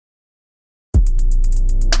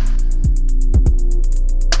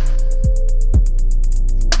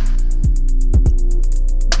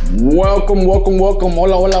Welcome.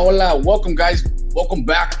 Hola, hola, hola. Welcome, guys. Welcome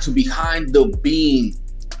back to Behind the Beam.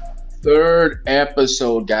 Third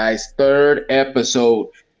episode, guys. Third episode.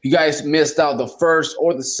 If you guys missed out the first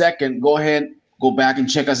or the second, go ahead, go back and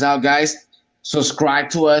check us out, guys. Subscribe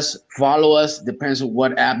to us, follow us. Depends on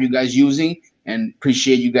what app you guys using. And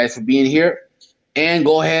appreciate you guys for being here. And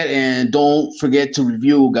go ahead and don't forget to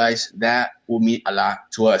review, guys. That will mean a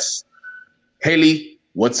lot to us. Haley,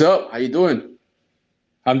 what's up? How you doing?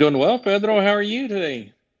 I'm doing well, Pedro. How are you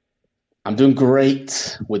today? I'm doing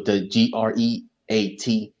great with the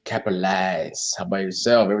GREAT capitalized. How about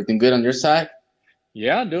yourself? Everything good on your side?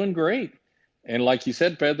 Yeah, doing great. And like you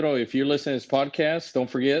said, Pedro, if you're listening to this podcast, don't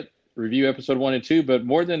forget review episode 1 and 2. But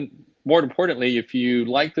more importantly, if you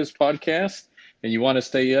like this podcast and you want to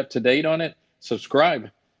stay up to date on it,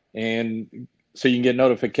 subscribe, and so you can get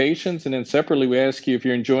notifications. And then separately, we ask you if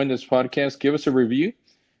you're enjoying this podcast, give us a review.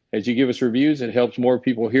 As you give us reviews, it helps more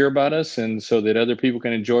people hear about us, and so that other people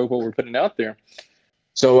can enjoy what we're putting out there.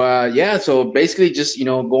 So basically just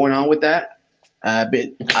going on with that. I've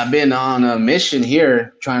been on a mission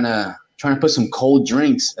here trying to put some cold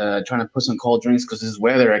drinks. Trying to put some cold drinks because this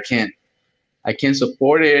weather I can't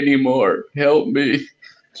support it anymore. Help me.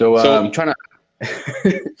 So So I'm trying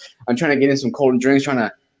to I'm trying to get in some cold drinks. Trying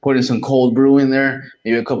to put in some cold brew in there.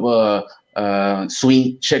 Maybe a couple of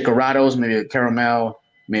sweet chicarados, maybe a caramel,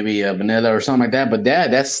 maybe a vanilla or something like that. But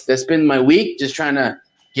that's been my week. Just trying to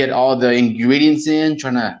get all the ingredients in.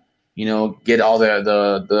 Trying to get all the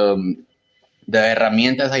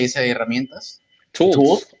herramientas. How you say herramientas? The tools.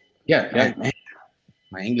 tools, Yeah, yeah. man,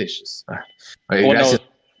 my English is. Okay, Well, gracias.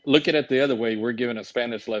 no, look at it the other way. We're giving a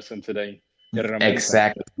Spanish lesson today. Herramienta.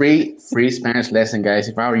 Exactly. Free Spanish lesson, guys.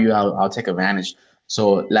 If I were you, I'll take advantage.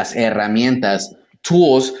 So las herramientas,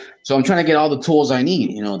 tools. So I'm trying to get all the tools I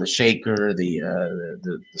need. The shaker,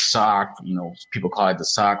 the sock. People call it the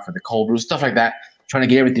sock for the cold brew, stuff like that. Trying to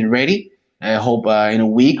get everything ready. I hope in a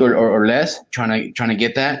week or less, trying to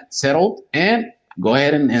get that settled and go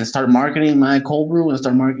ahead and start marketing my cold brew and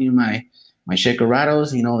start marketing my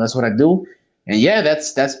shakerados. That's what I do. And yeah,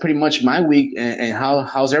 that's pretty much my week. And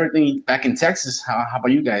how's everything back in Texas? How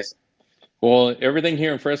about you guys? Well, everything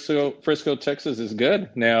here in Frisco, Texas is good.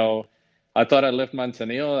 Now, I thought I left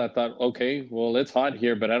Manzanillo. I thought, okay, well, it's hot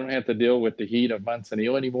here, but I don't have to deal with the heat of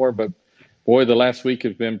Manzanillo anymore. But boy, the last week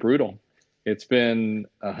has been brutal. It's been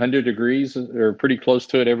 100 degrees or pretty close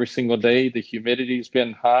to it every single day. The humidity's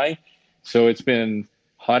been high, so it's been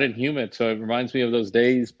hot and humid. So it reminds me of those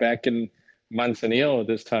days back in Manzanillo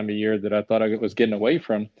this time of year that I thought I was getting away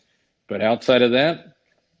from. But outside of that,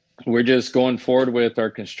 we're just going forward with our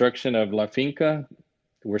construction of La Finca.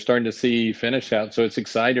 We're starting to see finish out, so it's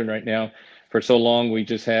exciting right now. For so long, we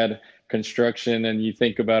just had construction, and you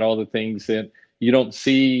think about all the things that you don't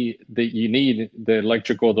see that you need, the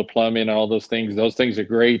electrical, the plumbing, all those things. Those things are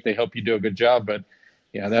great. They help you do a good job, but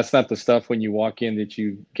yeah, that's not the stuff when you walk in that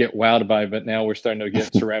you get wowed by. But now we're starting to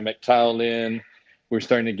get ceramic tile in. We're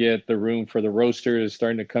starting to get the room for the roaster is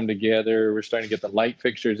starting to come together. We're starting to get the light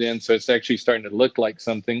fixtures in. So it's actually starting to look like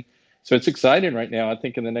something. So it's exciting right now. I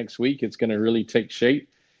think in the next week, it's going to really take shape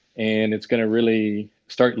and it's going to really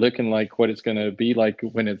start looking like what it's going to be like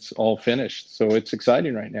when it's all finished. So it's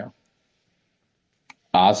exciting right now.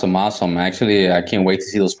 Awesome, awesome. Actually, I can't wait to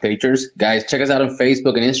see those pictures, guys. Check us out on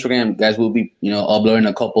Facebook and Instagram, guys. We'll be uploading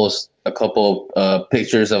a couple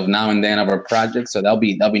pictures of now and then of our projects. So that'll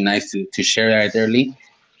be nice to share that right there, Lee.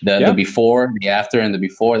 The Yeah. before, the after, and the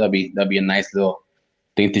before. That'll be a nice little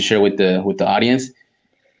thing to share with the audience.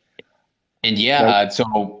 And yeah, That,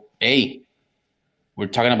 so hey, we're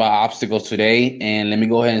talking about obstacles today, and let me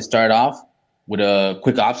go ahead and start off with a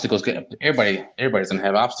quick obstacles. Everybody's gonna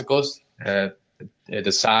have obstacles.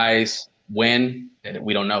 The size, when,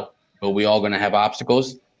 we don't know, but we all gonna have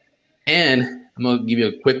obstacles. And I'm gonna give you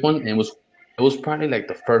a quick one. And it was probably like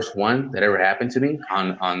the first one that ever happened to me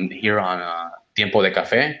on here on Tiempo de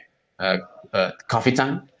Café, coffee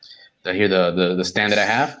time. Here the stand that I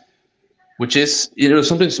have, which is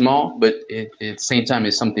something small, but at the same time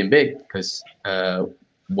is something big because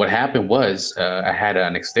what happened was I had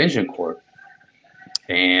an extension cord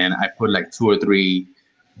and I put like two or three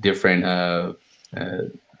different uh,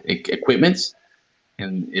 equipments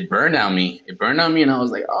and it burned on me. It burned on me, and I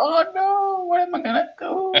was like, "Oh no, what am I gonna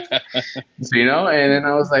do?" So and then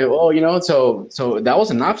I was like, "Oh, so that was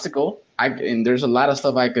an obstacle. And there's a lot of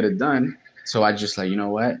stuff I could have done. So I just like, you know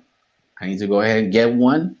what? I need to go ahead and get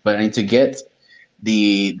one, but I need to get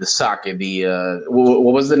the socket.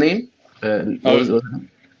 What was the name? What oh, was it?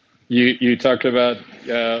 you talked about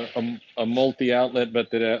a multi outlet, but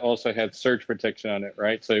that it also had surge protection on it,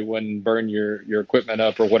 right? So it wouldn't burn your equipment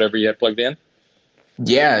up or whatever you had plugged in.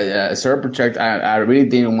 Yeah, Server Protect. I really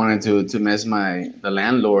didn't want to mess the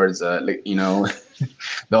landlords, like,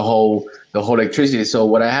 the whole electricity. So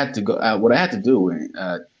what I had to do,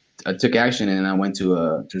 I took action and I went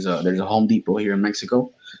to there's a Home Depot here in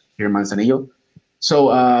Mexico, here in Manzanillo. So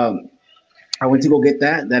I went to go get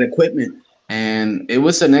that equipment, and it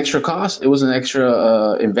was an extra cost. It was an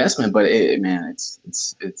extra investment, but man,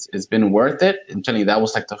 it's been worth it. I'm telling you, that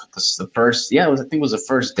was like the first. Yeah, I think it was the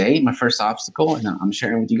first day, my first obstacle, and I'm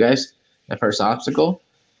sharing with you guys that first obstacle.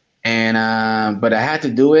 And but I had to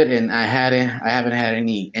do it, and I haven't had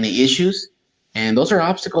any issues. And those are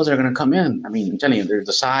obstacles that are going to come in. I mean, I'm telling you, there's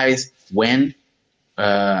the size, when,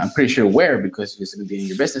 I'm pretty sure where, because it's going to be in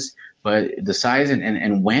your business, but the size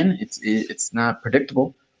and when, it's not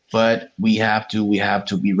predictable. But we have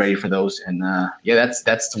to be ready for those. And yeah,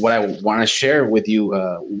 that's what I want to share with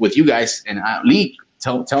you guys. And Lee,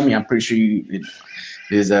 tell me, I'm pretty sure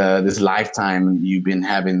this lifetime you've been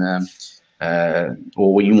having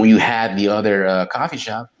or when you had the other coffee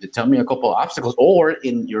shop. Tell me a couple of obstacles, or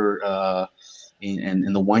in your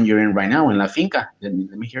in the one you're in right now in La Finca. Let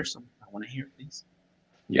me hear some. I want to hear these.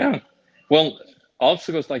 Yeah. Well,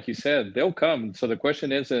 obstacles, like you said, they'll come. So the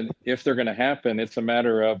question isn't if they're going to happen, it's a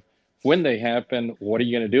matter of when they happen, what are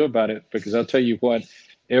you going to do about it? Because I'll tell you what,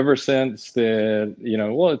 ever since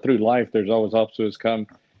well, through life, there's always obstacles come.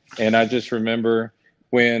 And I just remember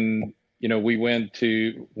when, when we moved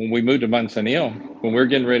to Manzanillo, when we were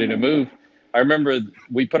getting ready to move, I remember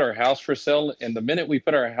we put our house for sale. And the minute we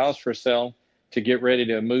put our house for sale to get ready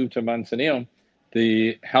to move to Manzanillo,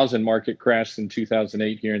 the housing market crashed in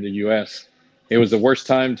 2008 here in the US. It was the worst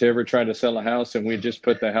time to ever try to sell a house, and we just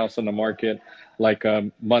put the house on the market like a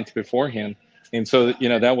month beforehand. And so,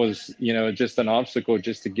 that was, just an obstacle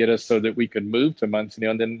just to get us so that we could move to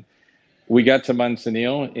Manzanillo. And then we got to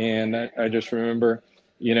Manzanillo, and I just remember,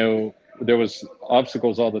 there was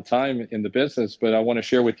obstacles all the time in the business, but I want to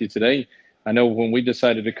share with you today. I know when we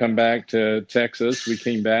decided to come back to Texas, we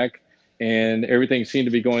came back and everything seemed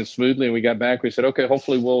to be going smoothly. And we got back, we said, okay,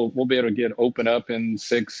 hopefully we'll be able to get open up in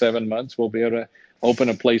 6, 7 months. We'll be able to open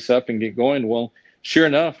a place up and get going. Well, sure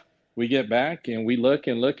enough, we get back and we look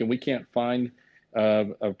and look and we can't find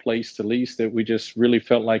a place to lease that we just really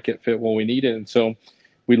felt like it fit what we needed. And so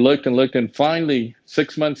we looked and looked, and finally,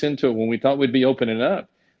 6 months into it, when we thought we'd be opening up,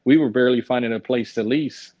 we were barely finding a place to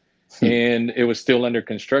lease, and it was still under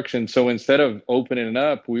construction. So instead of opening it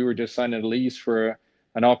up, we were just signing a lease for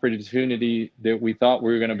an opportunity that we thought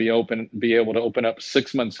we were going to be able to open up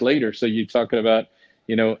 6 months later. So you're talking about,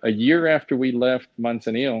 a year after we left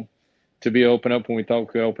Manzanillo to be open up when we thought we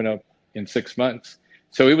could open up in 6 months.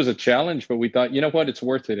 So it was a challenge, but we thought, you know what, it's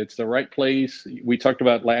worth it. It's the right place. We talked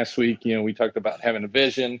about last week, we talked about having a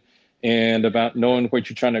vision and about knowing what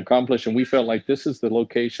you're trying to accomplish. And we felt like this is the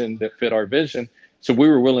location that fit our vision. So we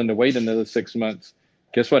were willing to wait another 6 months.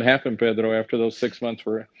 Guess what happened, Pedro, after those 6 months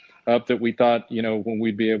were up that we thought, when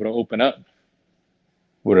we'd be able to open up?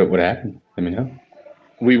 What happened? Let me know.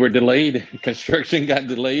 We were delayed. Construction got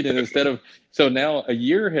delayed. And so now a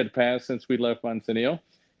year had passed since we left Manzanillo.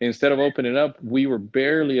 Instead of opening up, we were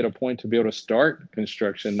barely at a point to be able to start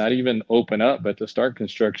construction, not even open up, but to start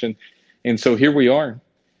construction. And so here we are.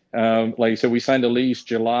 Like I said, we signed a lease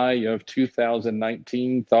July of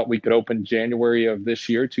 2019, thought we could open January of this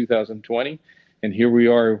year, 2020. And here we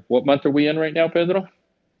are. What month are we in right now, Pedro?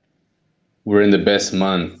 We're in the best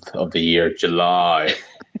month of the year, July.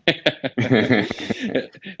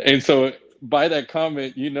 And so by that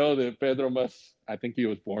comment, that Pedro I think he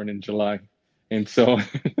was born in July. And so,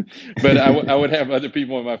 but I would have other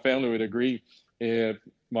people in my family would agree. If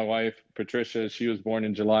my wife, Patricia, she was born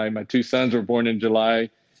in July. My two sons were born in July.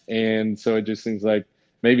 And so it just seems like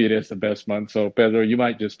maybe it is the best month. So Pedro, you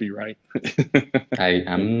might just be right.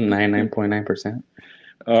 I'm 99.9%.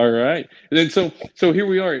 All right. And then so here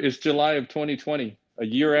we are. It's July of 2020, a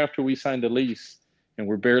year after we signed the lease, and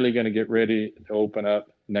we're barely going to get ready to open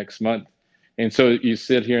up next month. And so you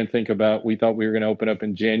sit here and think about, we thought we were going to open up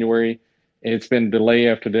in January. It's been delay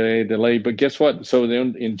after delay. But guess what? So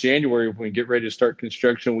then in January, when we get ready to start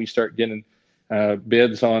construction, we start getting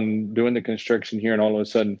bids on doing the construction here. And all of a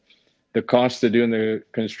sudden, the cost of doing the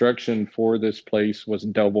construction for this place was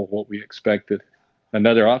double what we expected.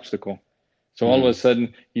 Another obstacle. So all of a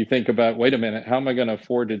sudden you think about, wait a minute, how am I going to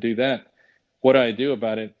afford to do that? What do I do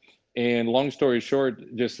about it? And long story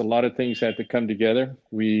short, just a lot of things had to come together.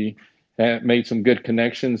 We made some good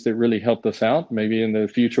connections that really helped us out. Maybe in the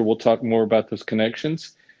future, we'll talk more about those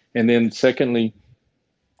connections. And then secondly,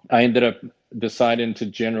 I ended up deciding to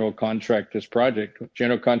general contract this project.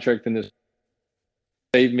 General contracting this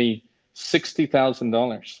saved me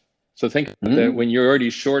 $60,000. So think about that Mm. when you're already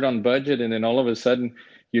short on budget, and then all of a sudden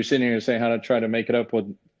you're sitting here saying how to try to make it up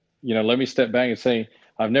with, let me step back and say,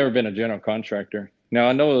 I've never been a general contractor. Now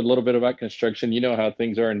I know a little bit about construction. You know how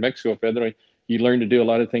things are in Mexico, Pedro. You learn to do a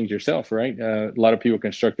lot of things yourself, right? A lot of people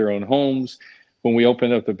construct their own homes. When we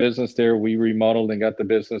opened up the business there, we remodeled and got the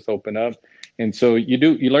business open up. And so you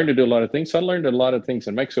learn to do a lot of things. So I learned a lot of things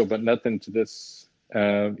in Mexico, but nothing to this,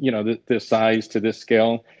 this size, to this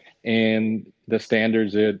scale, and the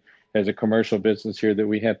standards that as a commercial business here that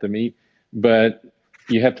we have to meet. But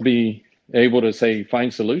you have to be able to say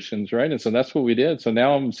find solutions, right? And so that's what we did. So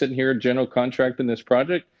now I'm sitting here general contracting this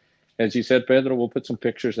project. As you said, Pedro, we'll put some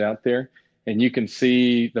pictures out there, and you can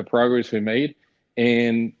see the progress we made.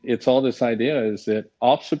 And it's all this idea is that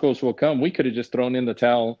obstacles will come. We could have just thrown in the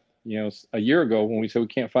towel, a year ago when we said we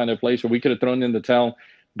can't find a place, or we could have thrown in the towel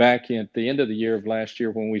back at the end of the year of last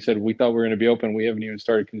year when we said we thought we were going to be open. We haven't even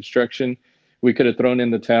started construction. We could have thrown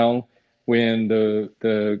in the towel when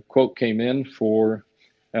the quote came in for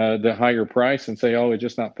the higher price and say, oh, it's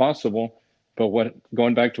just not possible. But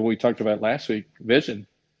going back to what we talked about last week, vision.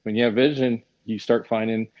 When you have vision, you start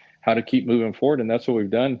finding how to keep moving forward, and that's what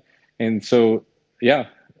we've done. And so, yeah,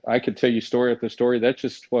 I could tell you story after story. That's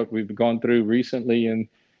just what we've gone through recently, and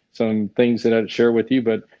some things that I'd share with you.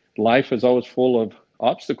 But life is always full of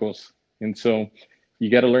obstacles, and so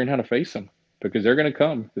you got to learn how to face them because they're going to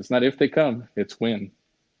come. It's not if they come; it's when.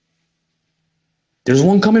 There's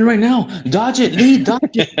one coming right now. Dodge it, Lee. Dodge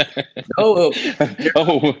it. Oh,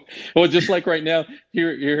 Oh, well, just like right now,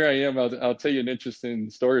 here I am. I'll tell you an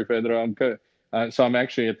interesting story, Pedro. So I'm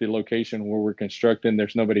actually at the location where we're constructing.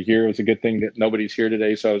 There's nobody here. It was a good thing that nobody's here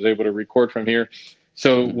today, so I was able to record from here.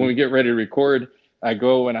 So when we mhm. get ready to record, I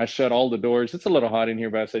go and I shut all the doors. It's a little hot in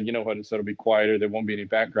here, but I said, you know what? It'll be quieter. There won't be any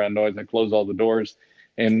background noise. I close all the doors,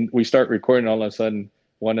 and we start recording. All of a sudden,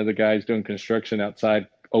 one of the guys doing construction outside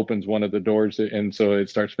opens one of the doors, and so it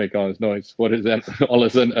starts making all this noise. What is that? All of a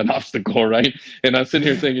sudden, an obstacle, right? And I'm sitting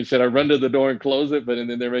here thinking, should I run to the door and close it? But and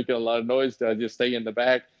then they're making a lot of noise. Do I just stay in the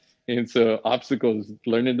back? And so obstacles,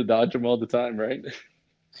 learning to dodge them all the time, right?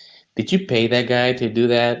 Did you pay that guy to do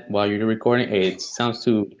that while you're recording? Hey, it sounds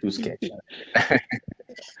too sketchy.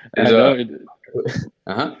 There's I know a it.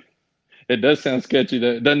 uh-huh. It does sound sketchy.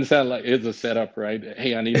 It doesn't sound like it's a setup, right?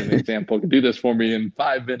 Hey, I need an example. Do this for me in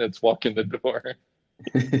 5 minutes. Walk in the door.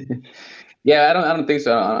 Yeah, I don't think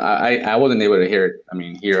so. I wasn't able to hear it. I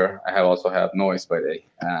mean, here I have also have noise, but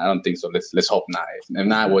I don't think so. Let's hope not. If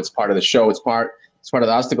not, well, it's part of the show. It's part of the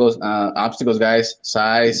obstacles. Obstacles, guys.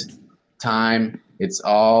 Size, time.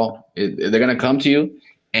 They're gonna come to you,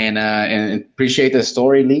 and appreciate the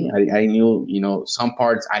story, Lee. I knew some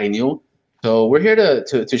parts I knew. So we're here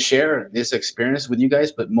to share this experience with you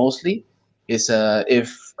guys, but mostly is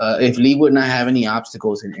if Lee would not have any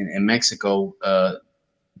obstacles in Mexico,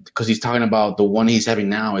 because he's talking about the one he's having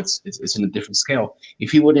now. It's in a different scale.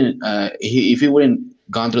 If he wouldn't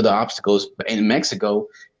gone through the obstacles in Mexico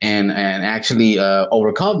and actually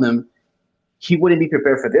overcome them, he wouldn't be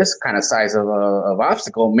prepared for this kind of size of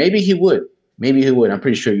obstacle. Maybe he would. Maybe he would. I'm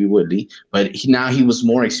pretty sure you would, Lee. But now he was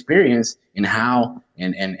more experienced in how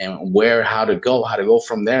and where how to go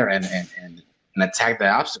from there and attack the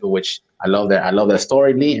obstacle. Which I love that. I love that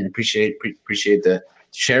story, Lee, and appreciate the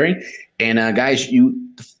sharing. And guys,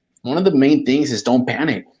 one of the main things is don't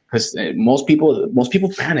panic because most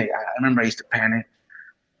people panic. I remember I used to panic.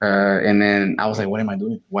 And then I was like, what am I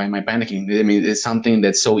doing? Why am I panicking? I mean, it's something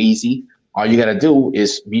that's so easy. All you got to do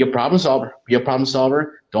is be a problem solver. Be a problem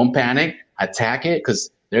solver. Don't panic. Attack it because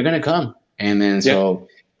they're going to come. And then Yeah, so,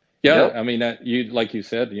 yeah. yep. I mean, you like you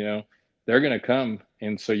said, they're going to come,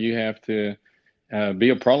 and so you have to be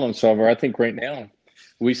a problem solver. I think right now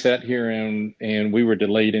we sat here and we were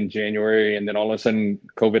delayed in January, and then all of a sudden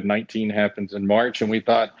COVID-19 happens in March, and we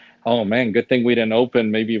thought, oh man, good thing we didn't open.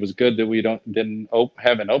 Maybe it was good that we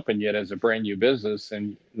haven't opened yet as a brand new business,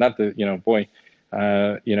 and not that boy,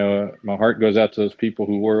 my heart goes out to those people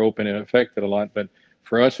who were open and affected a lot, but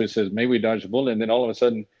for us it says maybe we dodged a bullet, and then all of a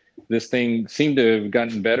sudden this thing seemed to have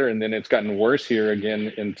gotten better, and then it's gotten worse here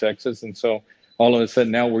again in Texas, and so all of a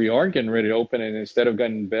sudden now we are getting ready to open, and instead of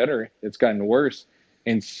getting better, it's gotten worse.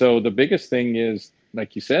 And so the biggest thing is,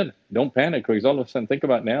 like you said, don't panic because all of a sudden, think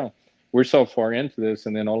about now, we're so far into this,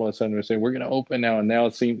 and then all of a sudden we say we're going to open now, and now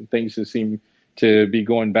things just seem to be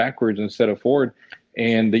going backwards instead of forward.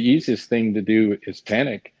 And the easiest thing to do is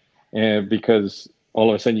panic, and because all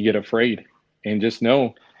of a sudden you get afraid, and just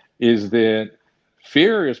know is that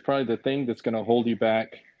fear is probably the thing that's going to hold you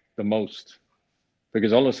back the most.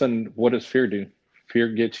 Because all of a sudden, what does fear do? Fear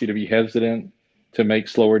gets you to be hesitant, to make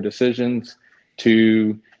slower decisions,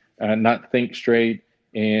 to not think straight.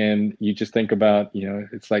 and you just think about,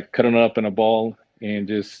 it's like cutting up in a ball and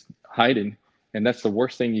just hiding. And that's the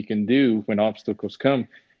worst thing you can do when obstacles come.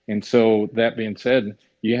 And so that being said,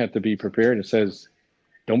 you have to be prepared. It says,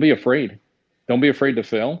 don't be afraid. Don't be afraid to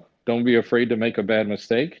fail. Don't be afraid to make a bad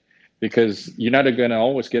mistake, because you're not going to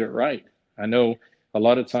always get it right. I know a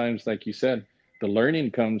lot of times, like you said, the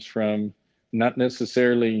learning comes from not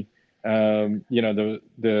necessarily,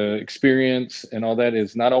 the experience and all that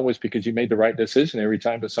is not always because you made the right decision every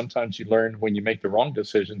time, but sometimes you learn when you make the wrong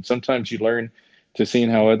decision. Sometimes you learn to seeing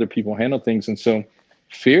how other people handle things. And so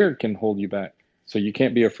fear can hold you back. So you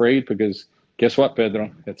can't be afraid, because guess what,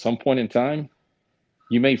 Pedro? At some point in time,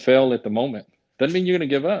 you may fail at the moment. Doesn't mean you're going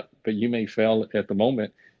to give up, but you may fail at the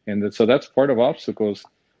moment. And so that's part of obstacles.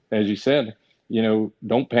 As you said,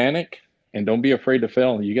 don't panic and don't be afraid to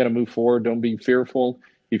fail. You got to move forward. Don't be fearful.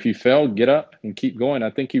 If you fail, get up and keep going. I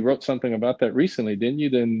think you wrote something about that recently, didn't you?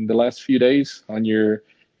 In the last few days in your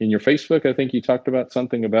Facebook, I think you talked about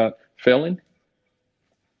something about failing.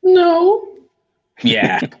 No.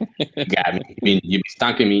 Yeah, got me. You've been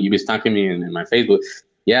stalking me. You've been stalking me in my Facebook.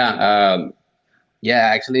 Yeah,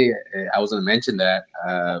 yeah. Actually, I was gonna mention that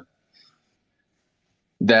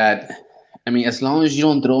I mean, as long as you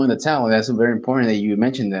don't throw in the towel, that's very important that you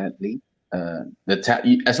mentioned that, Lee.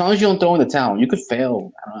 As long as you don't throw in the towel, you could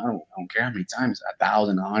fail. I don't care how many times,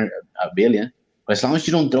 1,000, 100, a billion. But as long as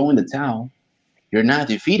you don't throw in the towel, you're not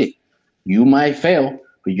defeated. You might fail,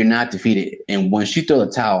 but you're not defeated. And once you throw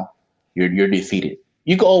the towel, you're defeated.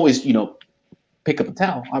 You can always, pick up a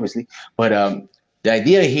towel, obviously, but the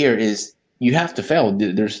idea here is you have to fail.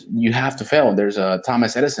 You have to fail. There's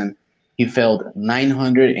Thomas Edison. He failed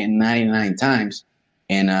 999 times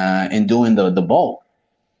in doing the bulb,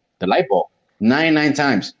 the light bulb, 99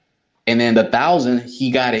 times, and then the 1,000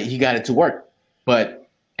 he got it to work. But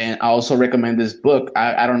and I also recommend this book.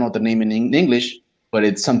 I don't know the name in English, but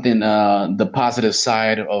it's something the positive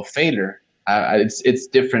side of failure. It's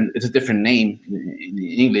different. It's a different name in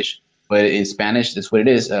English, but in Spanish, that's what it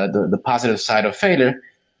is. The positive side of failure,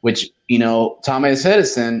 which Thomas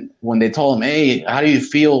Edison, when they told him, "Hey, how do you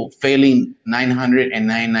feel failing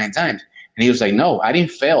 999 times?" And he was like, "No, I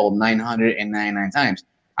didn't fail 999 times.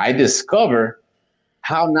 I discovered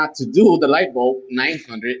how not to do the light bulb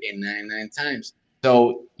 999 times."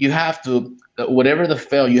 So you have to, whatever the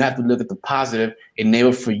fail, you have to look at the positive,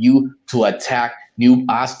 enable for you to attack new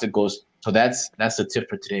obstacles. So that's the tip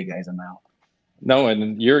for today, guys. I'm out. No,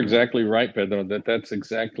 and you're exactly right, Pedro, that's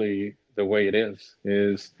exactly the way it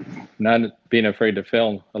is not being afraid to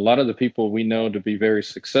fail. A lot of the people we know to be very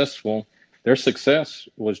successful, their success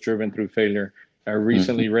was driven through failure. I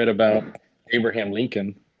recently Mm-hmm. read about Abraham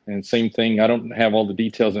Lincoln, and same thing. I don't have all the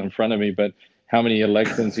details in front of me, but how many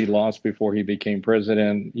elections he lost before he became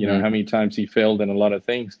president, how Mm-hmm. many times he failed in a lot of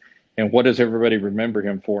things. And what does everybody remember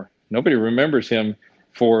him for? Nobody remembers him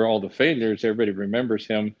for all the failures. Everybody remembers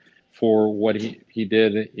him for what he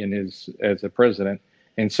did in his as a president.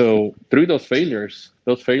 And so through those failures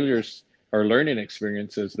are learning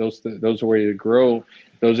experiences. Those are where you grow.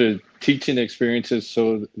 Those are teaching experiences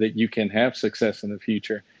so that you can have success in the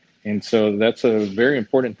future. And so that's a very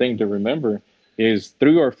important thing to remember, is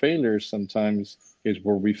through our failures sometimes is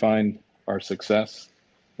where we find our success.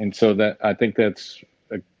 And so that I think that's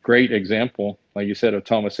a great example, like you said, of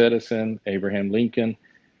Thomas Edison, Abraham Lincoln.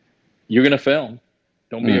 You're going to fail.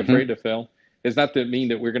 Don't be Mm-hmm. afraid to fail. It's not to mean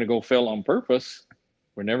that we're going to go fail on purpose.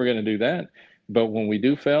 We're never going to do that. But when we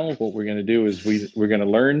do fail, what we're going to do is we're going to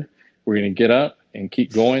learn, we're going to get up and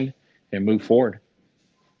keep going and move forward.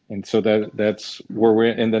 And so that's where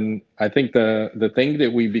we're. And then I think the thing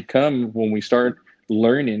that we become when we start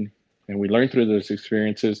learning and we learn through those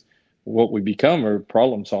experiences, what we become are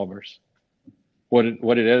problem solvers. What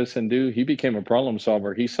did Edison do? He became a problem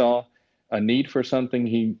solver. He saw a need for something.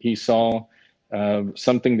 He saw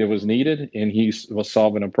something that was needed, and he was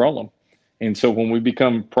solving a problem. And so when we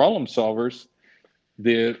become problem solvers,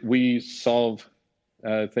 we solve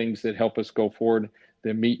things that help us go forward,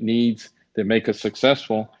 that meet needs, that make us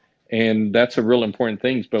successful, and that's a real important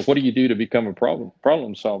thing. But what do you do to become a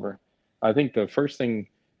problem solver? I think the first thing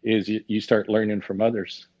is you start learning from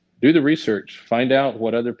others. Do the research, find out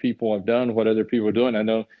what other people have done, what other people are doing. I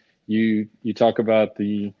know you talk about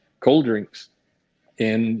the cold drinks,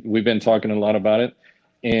 and we've been talking a lot about it.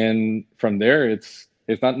 And from there, it's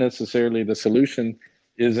not necessarily the solution.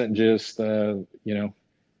 Isn't just coming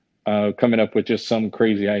up with just some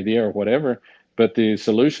crazy idea or whatever. But the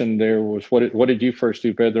solution there was what did you first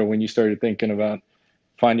do, Pedro, when you started thinking about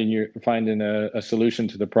finding a solution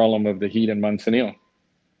to the problem of the heat in Manzanillo?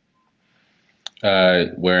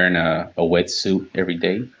 Wearing a wetsuit every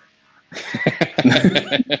day.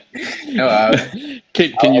 No,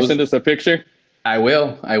 Can you send us a picture? I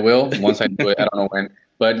will. I will. Once I do it, I don't know when.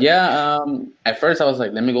 But yeah, at first I was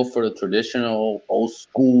like, let me go for the traditional, old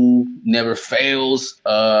school, never fails.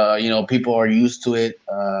 People are used to it.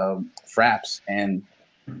 Fraps, and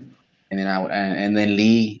then and then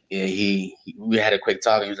Lee, we had a quick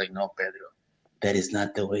talk, and he was like, no, Pedro, that is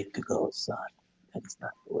not the way to go, son. That is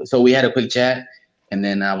not the way. So we had a quick chat, and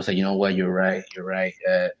then I was like, you know what, you're right, you're right.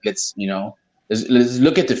 Let's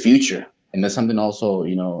look at the future, and that's something also,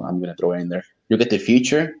 I'm gonna throw in there. Look at the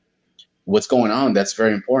future, what's going on. That's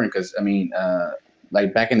very important because I mean,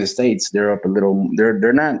 like back in the states, they're up a little.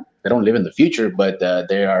 They're not. They don't live in the future, but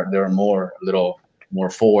they're more a little more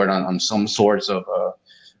forward on some sorts of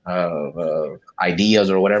ideas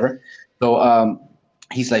or whatever. So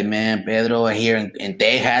he's like, man, Pedro, here in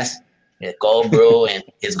Texas, it's cold brew and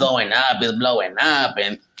it's going up, it's blowing up,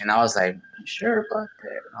 and I was like, sure about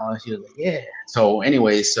that. And all he was like, yeah. So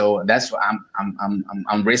anyway, so that's what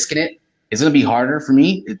I'm risking it. It's gonna be harder for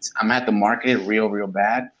me. I'm gonna have to market it real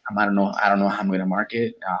bad. I don't know how I'm gonna market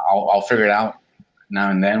it. I'll figure it out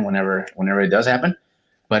now and then whenever it does happen.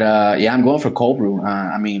 But yeah, I'm going for cold brew.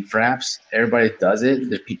 I mean, fraps, everybody does it.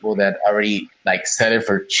 There's people that already like sell it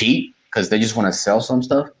for cheap because they just want to sell some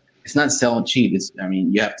stuff. It's not selling cheap. I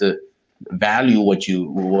mean, you have to value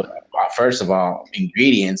first of all,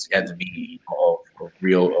 ingredients have to be of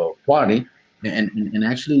real quality, and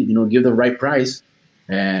actually, give the right price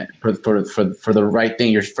for the right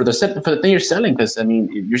thing. For the thing you're selling. Because I mean,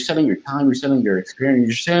 you're selling your time, you're selling your experience,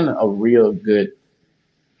 you're selling a real good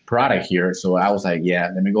product here. So I was like,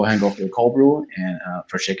 yeah, let me go ahead and go for the cold brew and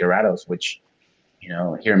for shakerados, which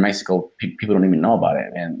here in Mexico people don't even know about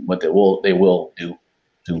it, and what they will do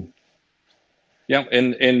too. Yeah,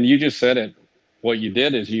 and you just said it. What you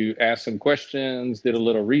did is you asked some questions, did a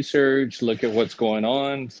little research, look at what's going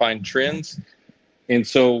on, find trends. And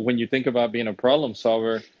so when you think about being a problem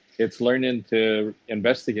solver, it's learning to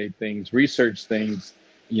investigate things, research things,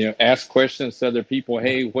 ask questions to other people.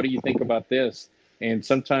 Hey, what do you think about this? And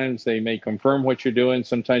sometimes they may confirm what you're doing.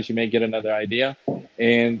 Sometimes you may get another idea.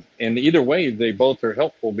 And either way, they both are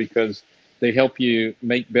helpful because they help you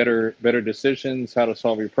make better decisions, how to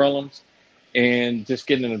solve your problems, and just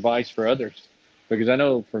getting advice for others. Because I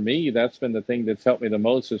know for me, that's been the thing that's helped me the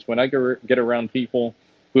most is when I get around people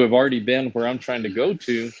who have already been where I'm trying to go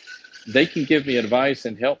to, they can give me advice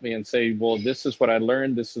and help me and say, well, this is what I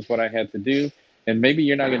learned. This is what I had to do. And maybe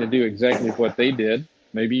you're not going to do exactly what they did.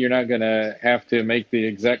 Maybe you're not going to have to make the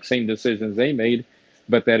exact same decisions they made,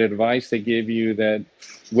 but that advice they give you, that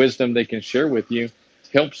wisdom they can share with you,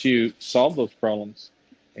 helps you solve those problems.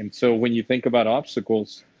 And so when you think about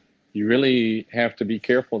obstacles, you really have to be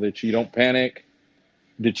careful that you don't panic,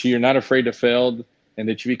 that you're not afraid to fail, and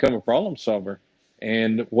that you become a problem solver.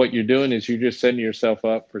 And what you're doing is you're just setting yourself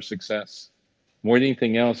up for success. More than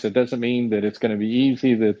anything else, it doesn't mean that it's going to be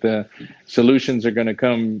easy, that the solutions are going to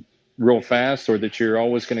come real fast, or that you're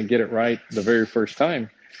always going to get it right the very first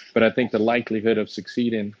time. But I think the likelihood of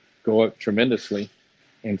succeeding go up tremendously.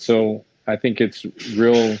 And so I think it's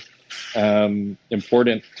real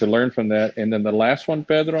important to learn from that. And then the last one,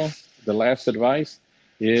 Pedro, the last advice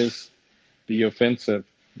is be offensive,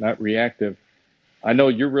 not reactive. I know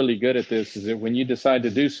you're really good at this, is that when you decide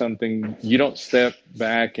to do something, you don't step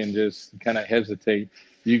back and just kind of hesitate.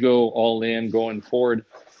 You go all in going forward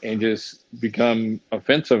and just become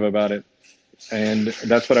offensive about it. And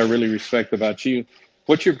that's what I really respect about you.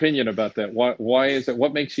 What's your opinion about that? Why is it,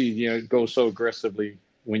 what makes you, go so aggressively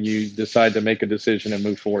when you decide to make a decision and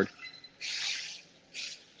move forward?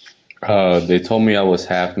 They told me I was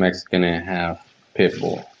half Mexican and half pit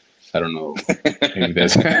bull. I don't know. Maybe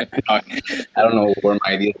that's I don't know where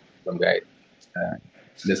my idea from, guys. Uh,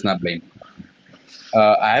 let's not blame.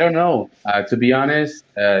 I don't know. To be honest,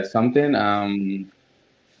 something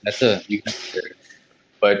that's a you can share.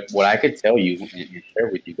 But what I could tell you and share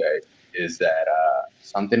with you guys is that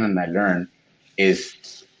something that I learned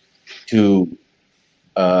is to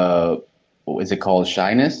what is it called,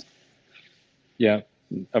 shyness? Yeah,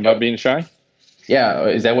 about being shy Yeah,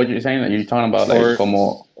 is that what you're saying? You're talking about like or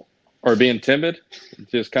como or being timid,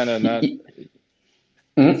 just kind of not.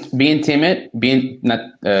 being timid, being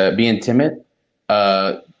timid.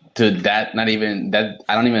 Uh, to that, not even that.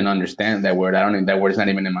 I don't even understand that word. I don't. That word is not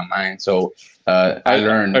even in my mind. So I Or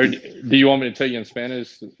learned. do you want me to tell you in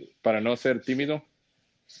Spanish, para no ser tímido?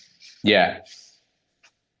 Yeah.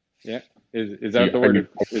 Yeah. Is that the word?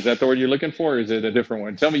 Is that the word you're looking for, or is it a different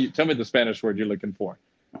one? Tell me the Spanish word you're looking for.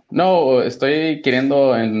 No, estoy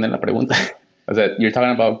queriendo entender la pregunta. O sea, you're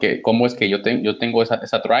talking about que cómo es que yo tengo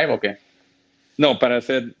esa drive o qué? No, para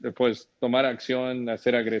hacer, pues, tomar acción,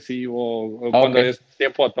 hacer agresivo, o cuando Okay. es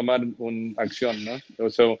tiempo a tomar una acción, ¿no?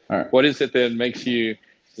 So, All right. what is it that makes you,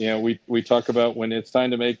 we talk about when it's time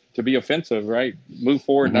to be offensive, right? Move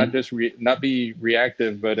forward, not Mm-hmm. just not be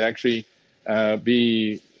reactive, but actually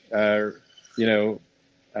be, you know,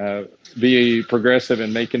 uh, be progressive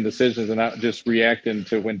in making decisions and not just reacting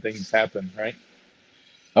to when things happen, right?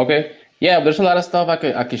 Okay. Yeah, there's a lot of stuff I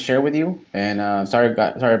could share with you. And sorry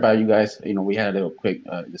about you guys. We had a little quick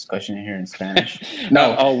discussion here in Spanish.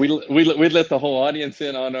 No, Oh, we let the whole audience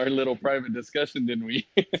in on our little private discussion, didn't we?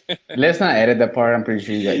 let's not edit that part. I'm pretty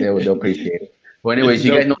sure you guys they'll appreciate it. But anyways,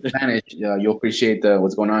 you guys Nope. know Spanish. You'll appreciate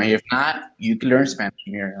what's going on here. If not, you can learn Spanish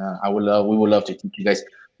here. We would love to teach you guys.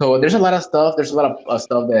 So there's a lot of stuff. There's a lot of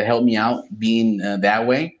stuff that helped me out being that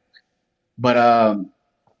way. But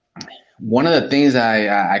one of the things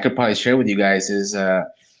I could probably share with you guys is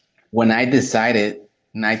when I decided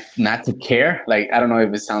not to care. Like I don't know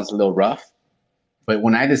if it sounds a little rough, but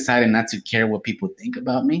when I decided not to care what people think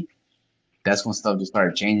about me, that's when stuff just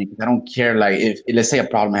started changing. 'Cause I don't care. Like if let's say a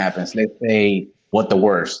problem happens, let's say what the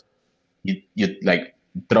worst, you like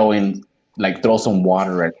throw in throw some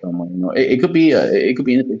water at someone. It could be it could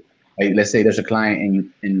be anything. Like let's say there's a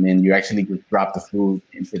client and you actually just drop the food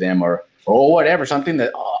into them or whatever, something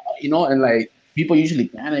that and like people usually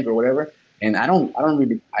panic or whatever. And I don't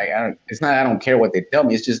really I don't, it's not I don't care what they tell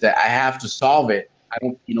me. It's just that I have to solve it. I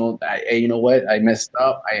don't hey, you know what, I messed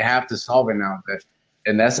up. I have to solve it now.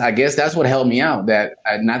 And that's I guess that's what helped me out. That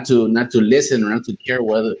not to listen or not to care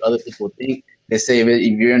what other people think. They say if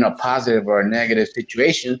you're in a positive or a negative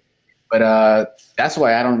situation, but that's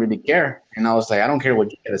why I don't really care. And I was like, I don't care what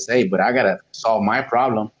you gotta say, but I gotta solve my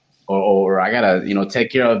problem, or I gotta take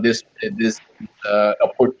care of this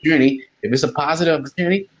opportunity. If it's a positive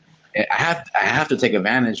opportunity, I have to take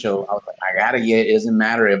advantage. So I was like, I gotta get. It doesn't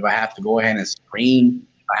matter if I have to go ahead and scream.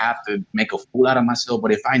 If I have to make a fool out of myself.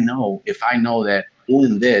 But if I know that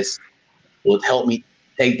doing this will help me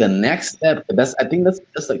take the next step, I think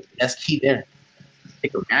that's key there.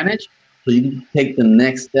 Take advantage so you can take the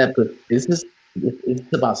next step. Because it's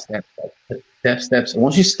about steps. And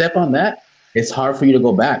once you step on that, it's hard for you to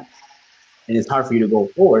go back, and it's hard for you to go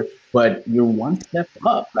forward. But you're one step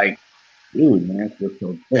up. Like, dude, man, it feels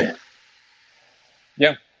so good.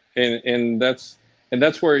 Yeah, and that's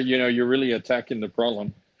where you're really attacking the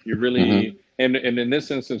problem. You really Mm-hmm. and in this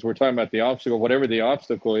instance, we're talking about the obstacle. Whatever the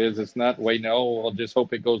obstacle is, it's not wait. No, I'll just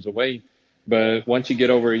hope it goes away. But once you get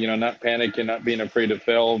over, not panicking, not being afraid to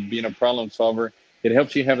fail, being a problem solver, it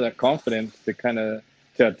helps you have that confidence to kind of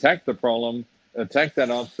to attack the problem, attack that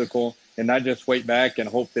obstacle, and not just wait back and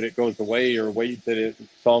hope that it goes away or wait that it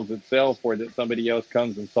solves itself or that somebody else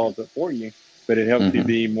comes and solves it for you. But it helps you Mm-hmm.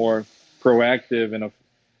 be more proactive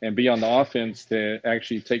and be on the offense to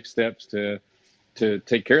actually take steps to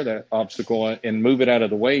take care of that obstacle and move it out of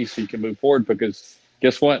the way so you can move forward. Because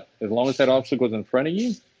guess what? As long as that obstacle is in front of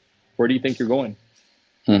you, where do you think you're going?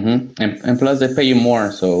 Mm-hmm. And plus they pay you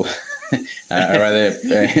more, so I rather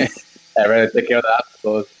I rather take care of the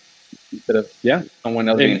obstacles instead of Yeah, someone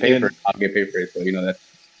else getting paid for and it. I'll get paid for it. So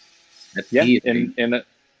that's yeah, key. I think.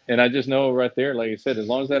 and I just know right there, like I said, as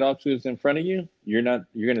long as that obstacle is in front of you, you're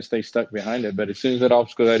going to stay stuck behind it. But as soon as that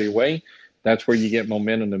obstacle is out of your way, that's where you get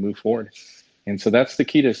momentum to move forward. And so that's the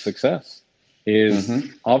key to success is Mm-hmm.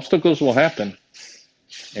 obstacles will happen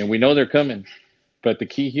and we know they're coming. But the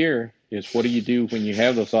key here is what do you do when you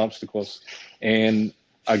have those obstacles? And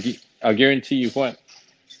I'll guarantee you what,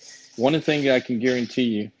 one thing I can guarantee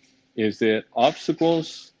you is that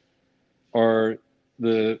obstacles are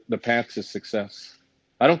the path to success.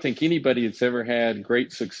 I don't think anybody that's ever had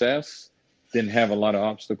great success didn't have a lot of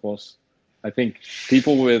obstacles. I think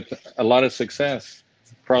people with a lot of success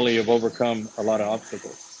probably have overcome a lot of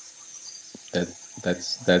obstacles.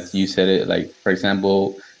 That's you said it. Like for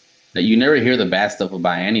example, that you never hear the bad stuff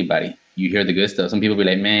about anybody. You hear the good stuff. Some people be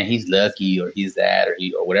like, "Man, he's lucky," or "He's that," or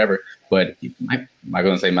 "He," or whatever. But I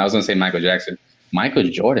was gonna say Michael Jackson, Michael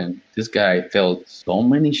Jordan. This guy failed so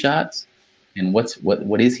many shots, and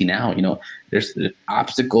what is he now? There's the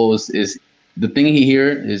obstacles. Is the thing here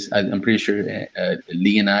is I'm pretty sure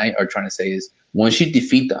Lee and I are trying to say is once you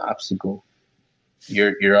defeat the obstacle,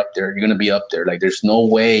 you're up there. You're gonna be up there. Like there's no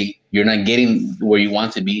way you're not getting where you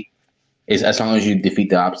want to be. Is as long as you defeat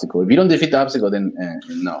the obstacle. If you don't defeat the obstacle, then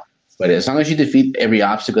no. But as long as you defeat every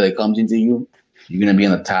obstacle that comes into you, you're gonna be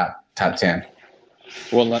in the top 10.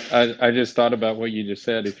 Well, I just thought about what you just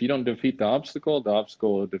said. If you don't defeat the obstacle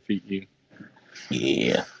will defeat you.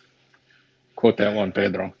 Yeah. Quote that one,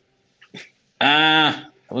 Pedro. Ah.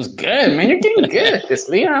 That was good, man. You're getting good at this,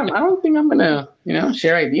 Lee. I don't think I'm gonna,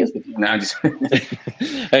 share ideas with you. No, I'm just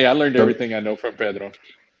Hey, I learned so everything I know from Pedro.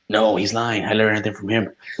 no, he's lying. I learned anything from him.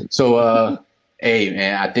 So, hey,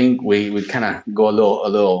 man, I think we kind of go a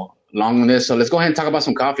little long on this. So let's go ahead and talk about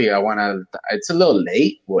some coffee. I wanna. It's a little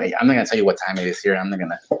late. Wait, I'm not gonna tell you what time it is here. I'm not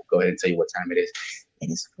gonna go ahead and tell you what time it is. It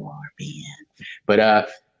is 4 p.m. But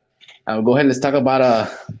I'll go ahead. Let's talk about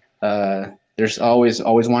there's always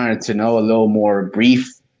wanted to know a little more brief.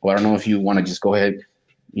 Or I don't know if you want to just go ahead,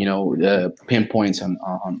 pinpoints on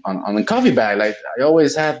the coffee bag. Like I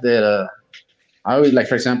always have that. I always like,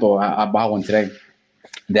 for example, I bought one today.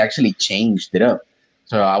 They actually changed it up.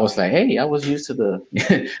 So I was like, hey, I was used to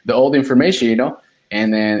the the old information,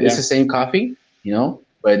 and then it's Yeah. the same coffee,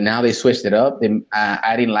 but now they switched it up.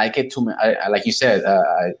 I didn't like it too much. Like you said,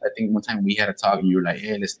 I think one time we had a talk, and you were like,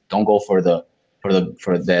 hey, let's don't go for the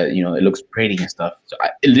it looks pretty and stuff. So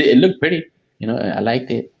it looked pretty, I liked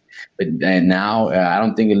it, but then now I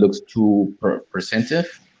don't think it looks too presentable.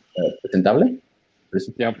 Yeah.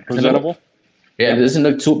 Presentable. Presentable. Yeah, it Yeah. doesn't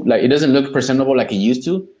look too like it doesn't look presentable like it used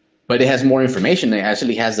to, but it has more information. It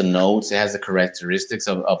actually has the notes, it has the characteristics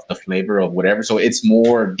of the flavor of whatever. So it's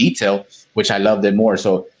more detailed, which I loved it more.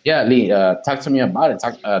 So yeah, Lee, talk to me about it.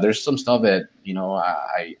 There's some stuff that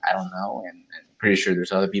I don't know, and I'm pretty sure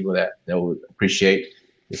there's other people that would appreciate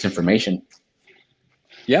this information.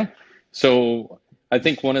 Yeah. So I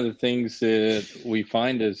think one of the things that we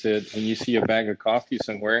find is that when you see a bag of coffee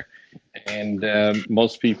somewhere, and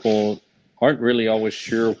most people aren't really always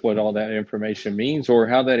sure what all that information means or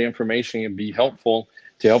how that information can be helpful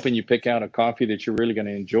to helping you pick out a coffee that you're really going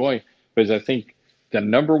to enjoy. Because I think the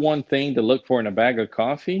number one thing to look for in a bag of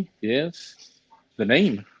coffee is the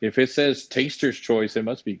name. If it says Taster's Choice, it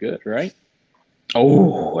must be good, right?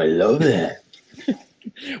 Oh, I love that.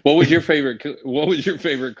 What was your favorite? What was your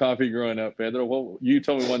favorite coffee growing up, Pedro? What you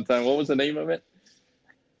told me one time? What was the name of it?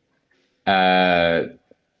 Uh,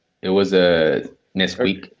 it was a Or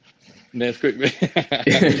Nesquik. Nesquik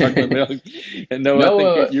chocolate milk. And no, I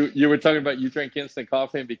No, think you were talking about you drank instant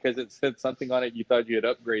coffee, and because it said something on it, you thought you had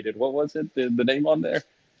upgraded. What was it? The name on there?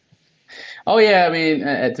 oh yeah, I mean,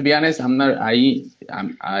 to be honest, I'm not.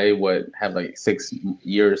 I would have like 6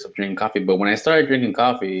 years of drinking coffee, but when I started drinking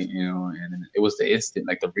coffee, and it was the instant,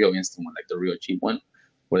 like the real instant one, like the real cheap one,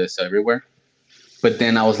 where it's everywhere. But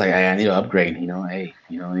then I was like, hey, I need to upgrade. Hey, I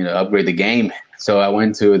need to upgrade the game. So I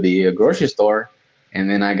went to the grocery store, and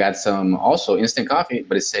then I got some also instant coffee,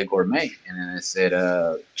 but it said gourmet, and then it said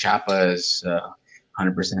Chapa's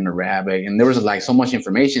 100% Arabic, and there was like so much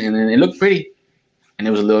information, and then it looked pretty and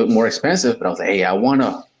it was a little more expensive. But I was like, hey, I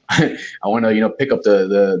wanna, I wanna, pick up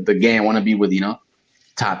the game. I wanna be with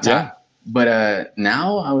top Yeah, top. But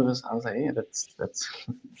now I was like, yeah, that's.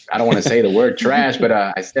 I don't want to say the word trash, but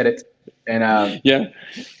I said it, and yeah,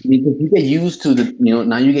 because you get used to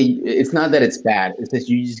now you get. It's not that it's bad. It's that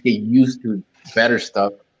you just get used to better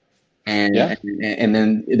stuff, yeah. and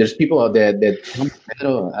then there's people out there that tell me,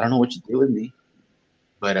 "Pedro, I don't know what you do with me,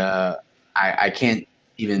 but I can't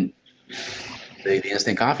even the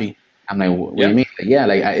instant coffee. I'm like, what do you Yeah. mean? Like, yeah,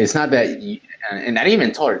 like it's not that, and I didn't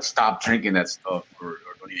even told her stop drinking that stuff or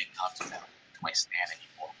don't even talk to my stand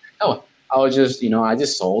anymore. No, I was just, I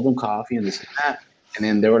just sold them coffee and this and that, and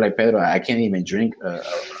then they were like, Pedro, I can't even drink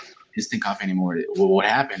instant coffee anymore. What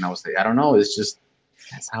happened? I was like, I don't know. It's just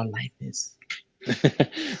that's how life is.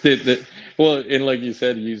 Well, and like you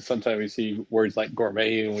said, you sometimes we see words like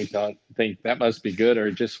gourmet, and we think that must be good,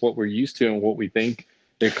 or just what we're used to and what we think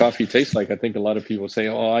their coffee tastes like. I think a lot of people say,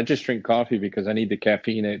 "Oh, I just drink coffee because I need the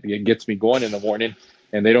caffeine. It gets me going in the morning,"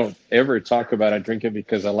 and they don't ever talk about I drink it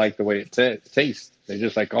because I like the way it tastes. They're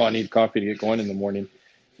just like, "Oh, I need coffee to get going in the morning."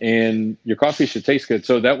 And your coffee should taste good.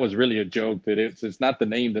 So that was really a joke that it's not the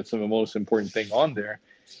name that's the most important thing on there,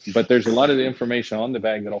 but there's a lot of the information on the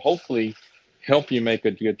bag that'll hopefully help you make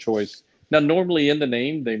a good choice. Now, normally in the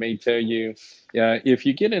name, they may tell you if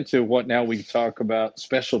you get into what now we talk about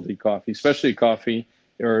specialty coffee,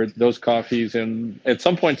 or those coffees, and at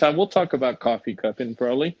some point in time, we'll talk about coffee cupping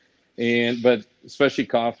probably. But specialty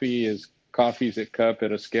coffee is coffees that cup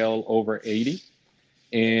at a scale over 80,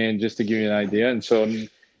 and just to give you an idea. And so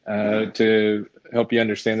to help you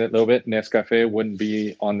understand that a little bit, Nescafe wouldn't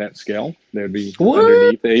be on that scale. They'd be What?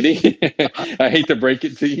 underneath 80. I hate to break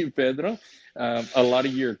it to you, Pedro. A lot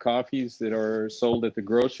of your coffees that are sold at the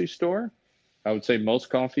grocery store, I would say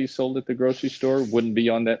most coffees sold at the grocery store wouldn't be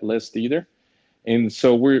on that list either. And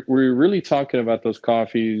so we're really talking about those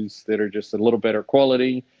coffees that are just a little better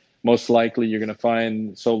quality. Most likely, you're going to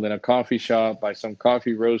find sold in a coffee shop by some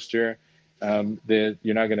coffee roaster. That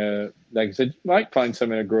you're not going to, like I said, you might find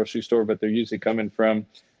some in a grocery store, but they're usually coming from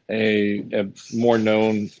a more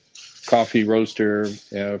known coffee roaster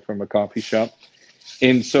from a coffee shop.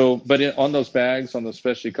 And so, but on those bags, on the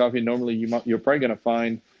specialty coffee, normally you're probably going to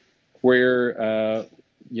find where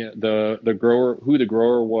the grower, who the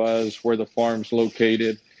grower was, where the farm's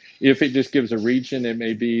located. If it just gives a region, it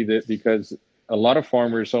may be that because a lot of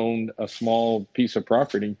farmers own a small piece of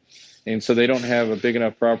property, and so they don't have a big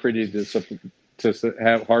enough property to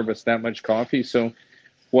have harvest that much coffee. So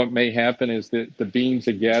what may happen is that the beans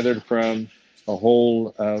are gathered from a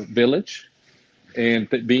whole village, and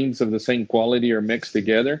beans of the same quality are mixed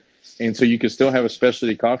together. And so you could still have a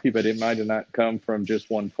specialty coffee, but it might not come from just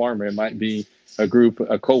one farmer. It might be a group,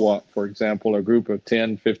 a co-op, for example, a group of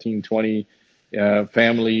 10, 15, 20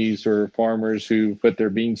 families or farmers who put their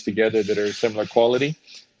beans together that are similar quality.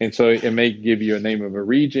 And so it may give you a name of a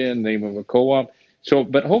region, name of a co-op. So,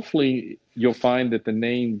 but hopefully you'll find that the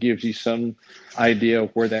name gives you some idea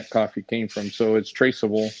of where that coffee came from. So it's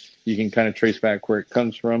traceable. You can kind of trace back where it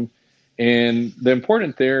comes from. And the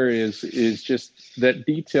important there is just that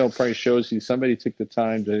detail probably shows you somebody took the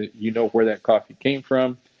time to, where that coffee came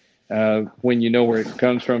from. When you know where it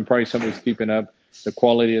comes from, probably somebody's keeping up the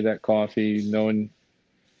quality of that coffee, knowing,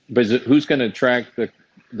 but who's going to track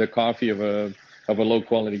the coffee of a low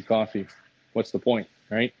quality coffee? What's the point,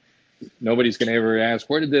 right? Nobody's going to ever ask,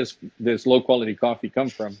 where did this low quality coffee come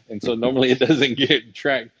from? And so normally it doesn't get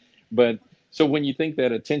tracked. But so when you think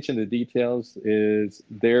that attention to details is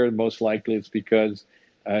there, most likely it's because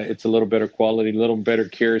it's a little better quality, a little better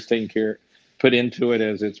care is put into it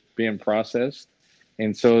as it's being processed.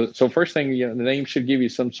 And so first thing, the name should give you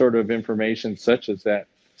some sort of information such as that.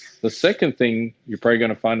 The second thing you're probably going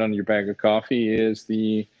to find on your bag of coffee is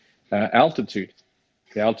the altitude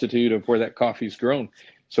of where that coffee's grown.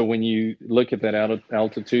 So when you look at that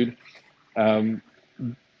altitude,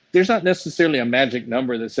 there's not necessarily a magic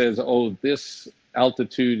number that says, oh, this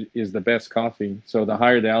altitude is the best coffee. So the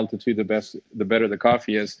higher the altitude, the better the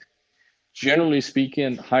coffee is. Generally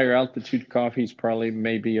speaking, higher altitude coffees probably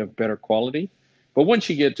may be of better quality. But once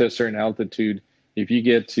you get to a certain altitude, if you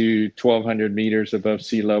get to 1,200 meters above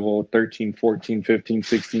sea level, 13, 14, 15,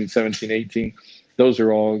 16, 17, 18, those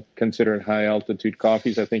are all considered high altitude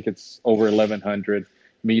coffees. I think it's over 1,100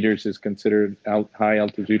 meters is considered high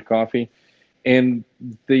altitude coffee. And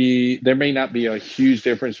there may not be a huge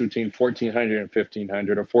difference between 1,400 and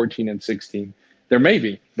 1,500 or 14 and 16. There may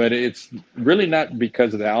be, but it's really not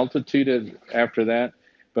because of the altitude after that.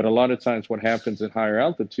 But a lot of times what happens at higher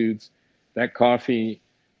altitudes, that coffee,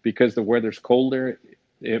 because the weather's colder,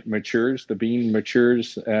 it matures, the bean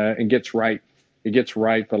matures and gets ripe. It gets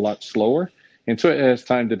ripe a lot slower. And so it has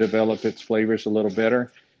time to develop its flavors a little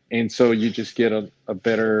better. And so you just get a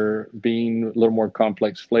better bean, a little more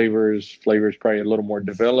complex flavors probably a little more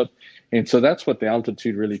developed. And so that's what the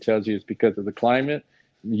altitude really tells you, is because of the climate.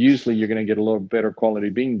 Usually you're going to get a little better quality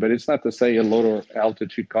bean, but it's not to say a lower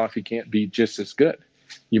altitude coffee can't be just as good.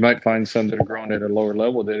 You might find some that are grown at a lower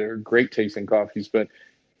level that are great tasting coffees, but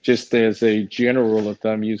just as a general rule of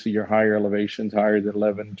thumb, usually your higher elevations, higher than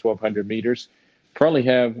 1,100 meters, probably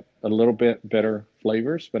have a little bit better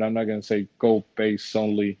flavors, but I'm not going to say go based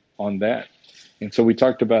solely on that. And so we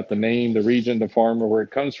talked about the name, the region, the farmer, where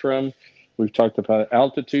it comes from. We've talked about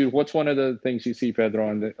altitude. What's one of the things you see,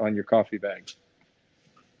 Pedro, on your coffee bags?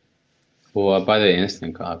 Well, I buy the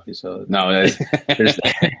instant coffee, so no, there's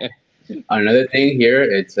another thing here.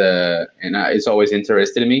 It's always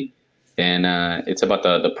interested in me, and it's about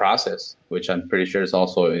the process, which I'm pretty sure is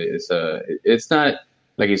also it's not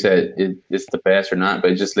like you said it's the best or not,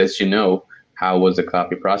 but it just lets you know how was the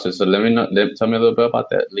coffee process. So tell me a little bit about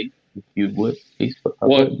that, Lee, if you would, please.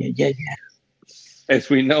 Well, yeah. as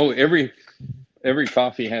we know, every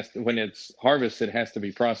coffee has to, when it's harvested, it has to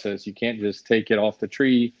be processed. You can't just take it off the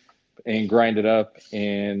tree and grind it up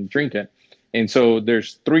and drink it. And so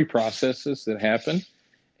there's three processes that happen.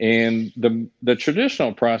 And the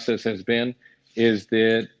traditional process has been is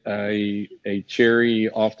that a cherry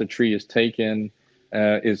off the tree is taken,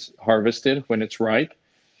 is harvested when it's ripe,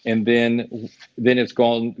 and then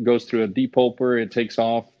goes through a depulper. It takes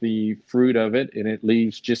off the fruit of it, and it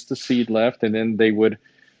leaves just the seed left. And then they would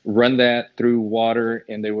run that through water,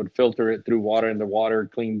 and they would filter it through water, and the water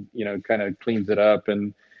kind of cleans it up.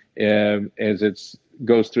 And as it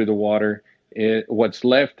goes through the water, what's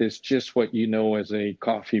left is just what you know as a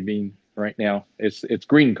coffee bean right now. It's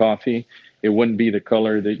green coffee. It wouldn't be the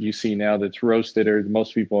color that you see now that's roasted or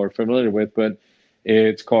most people are familiar with, but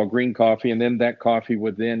it's called green coffee. And then that coffee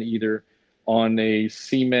would then either on a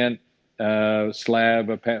cement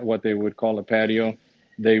slab, what they would call a patio,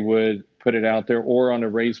 they would put it out there, or on a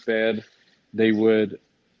raised bed, they would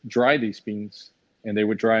dry these beans. and they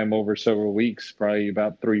would dry them over several weeks, probably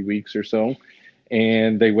about 3 weeks or so.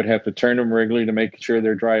 And they would have to turn them regularly to make sure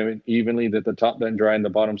they're dry evenly, that the top doesn't dry and the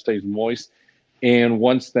bottom stays moist. And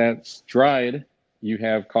once that's dried, you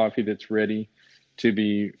have coffee that's ready to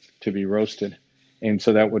be roasted. And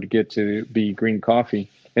so that would get to be green coffee.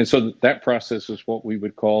 And so that process is what we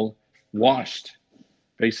would call washed,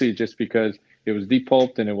 basically just because it was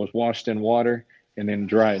depulped and it was washed in water and then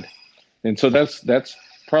dried. And so that's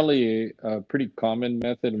probably a pretty common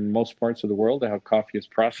method in most parts of the world of how coffee is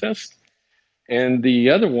processed. And the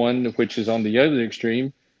other one, which is on the other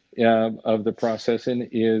extreme of the processing,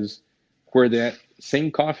 is where that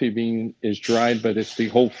same coffee bean is dried, but it's the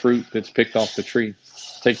whole fruit that's picked off the tree.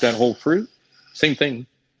 Take that whole fruit, same thing,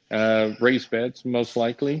 raised beds most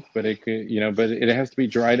likely, but it could, but it has to be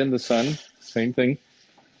dried in the sun, same thing.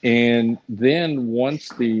 And then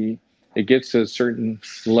once it gets to a certain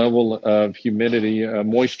level of humidity,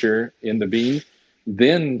 moisture in the bean,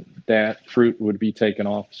 then that fruit would be taken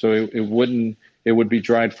off. So it would be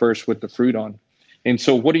dried first with the fruit on. And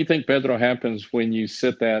so what do you think, Pedro, happens when you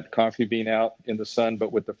sit that coffee bean out in the sun,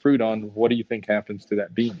 but with the fruit on? What do you think happens to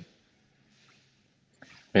that bean?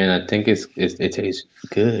 Man, I think it tastes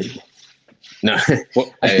good. No,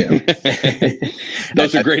 Well, I,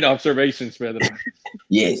 those are I great observations, Pedro.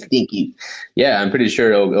 yes, thank you. Yeah, I'm pretty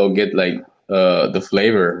sure it'll get like the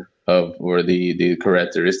flavor of or the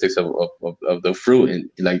characteristics of the fruit and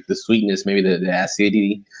like the sweetness, maybe the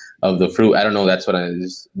acidity of the fruit. I don't know. That's what I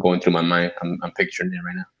is going through my mind. I'm picturing it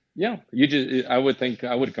right now. Yeah, I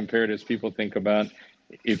would compare it as people think about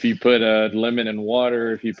if you put a lemon in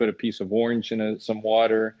water, if you put a piece of orange in some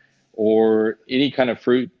water, or any kind of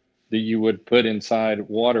fruit that you would put inside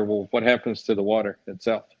water. Well, what happens to the water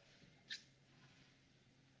itself?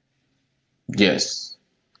 Yes,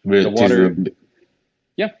 The real tastes real water, good.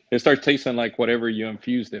 yeah, it starts tasting like whatever you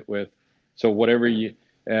infused it with. So uh, whatever you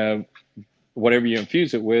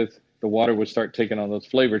infuse it with, the water would start taking on those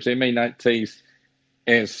flavors. They may not taste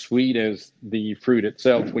as sweet as the fruit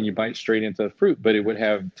itself when you bite straight into the fruit, but it would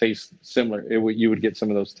have taste similar. You would get some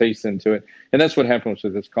of those tastes into it, and that's what happens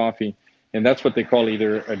with this coffee, and that's what they call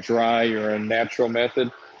either a dry or a natural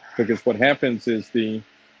method, because what happens is the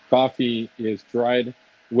coffee is dried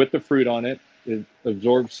with the fruit on it. It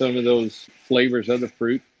absorbs some of those flavors of the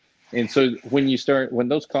fruit, and so when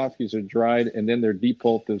those coffees are dried and then they're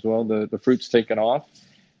depulped as well, the fruit's taken off,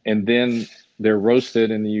 and then they're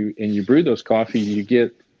roasted and you brew those coffee, you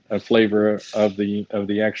get a flavor of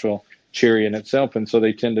the actual cherry in itself. And so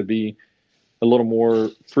they tend to be a little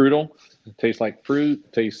more fruital. It tastes like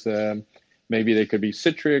fruit. Tastes maybe they could be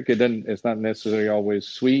citric. It's not necessarily always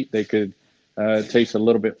sweet. They could taste a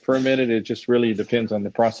little bit fermented. It just really depends on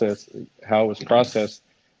the process, how it was processed.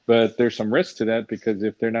 But there's some risk to that because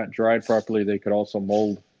if they're not dried properly, they could also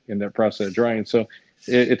mold in that process of drying. So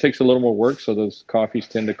it takes a little more work. So those coffees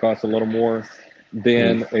tend to cost a little more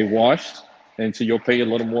than a washed, and so you'll pay a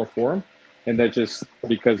little more for them. And that just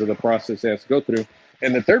because of the process it has to go through.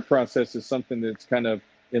 And the third process is something that's kind of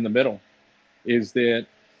in the middle. Is that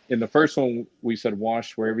in the first one we said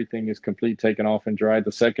wash, where everything is complete, taken off and dried.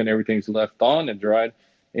 The second, everything's left on and dried.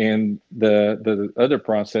 And the other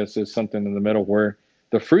process is something in the middle where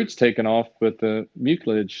the fruit's taken off, but the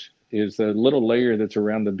mucilage is the little layer that's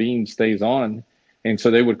around the bean stays on. And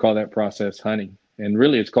so they would call that process honey. And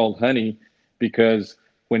really it's called honey because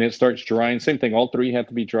when it starts drying, same thing, all three have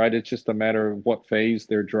to be dried. It's just a matter of what phase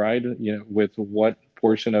they're dried, with what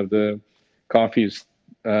portion of the coffee's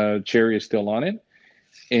cherry is still on it.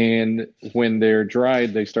 And when they're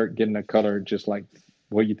dried, they start getting a color just like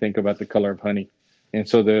what you think about the color of honey. And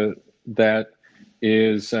so that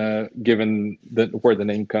is given that where the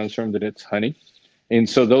name comes from, that it's honey. And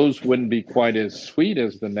so those wouldn't be quite as sweet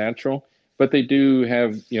as the natural, but they do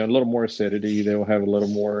have a little more acidity. They'll have a little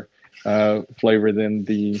more flavor than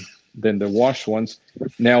the washed ones.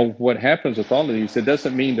 Now, what happens with all of these? It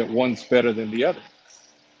doesn't mean that one's better than the other.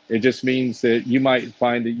 It just means that you might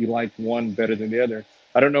find that you like one better than the other.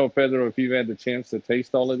 I don't know, Pedro, if you've had the chance to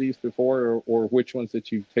taste all of these before, or which ones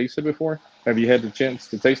that you've tasted before. Have you had the chance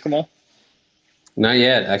to taste them all? Not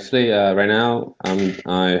yet, actually. Right now,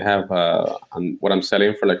 I have what I'm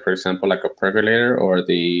selling for, like for example, like a percolator or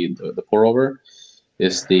the pour over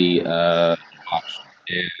is the wash.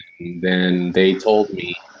 And then they told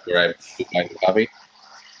me where I buy the coffee.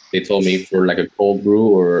 They told me for like a cold brew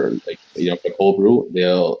or like for cold brew,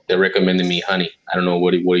 they're recommending me honey. I don't know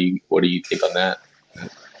what do you think on that?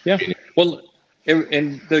 Yeah. Well,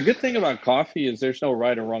 and the good thing about coffee is there's no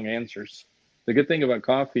right or wrong answers. The good thing about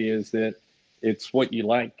coffee is that it's what you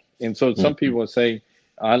like. And so some Mhm. people will say,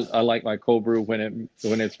 I like my cold brew when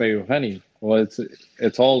it's made with honey. Well,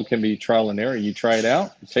 it's all can be trial and error. You try it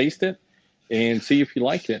out, taste it, and see if you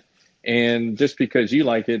like it. And just because you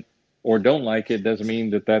like it or don't like it doesn't mean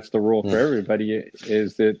that that's the rule for Mm. everybody.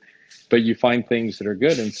 Is that, but you find things that are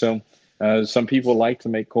good. And so, some people like to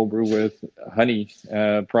make cold brew with honey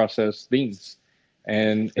processed beans, That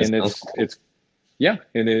and sounds cool. it's yeah,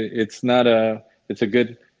 and it's not a it's a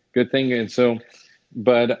good thing. And so,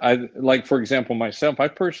 but I like, for example, myself, I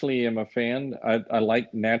personally am a fan. I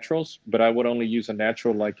like naturals, but I would only use a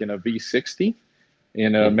natural like in a V60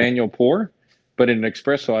 in a Hmm. manual pour. But in an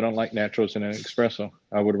espresso, I don't like naturals in an espresso.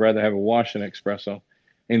 I would rather have a wash in espresso.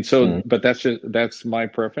 And so, Mm. but that's my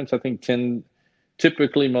preference. I think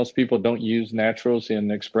typically most people don't use naturals in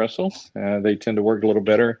espresso. They tend to work a little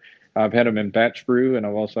better. I've had them in batch brew, and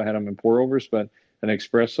I've also had them in pour overs. But an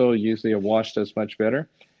espresso, usually a wash does much better.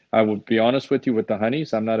 I would be honest with you with the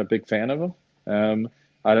honeys. I'm not a big fan of them.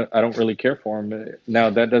 I don't really care for them. Now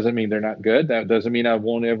that doesn't mean they're not good. That doesn't mean I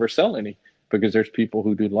won't ever sell any because there's people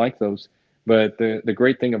who do like those. But the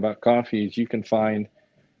great thing about coffee is you can find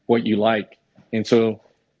what you like. And so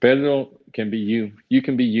Pedro can be you. You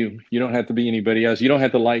can be you. You don't have to be anybody else. You don't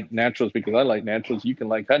have to like naturals because I like naturals. You can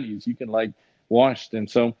like honeys. You can like washed. And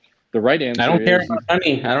so the right I answer don't care is you. about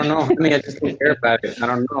honey. I don't know honey. I just don't care about it. I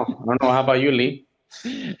don't know. I don't know. How about you, Lee?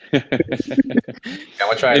 I'm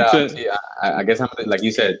gonna try it it's out. a See, I guess I'm like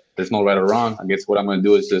you said. There's no right or wrong. I guess what I'm gonna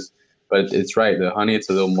do is just, but it's right. The honey, it's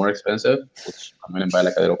a little more expensive, which I'm gonna buy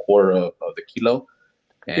like a little quarter of the kilo,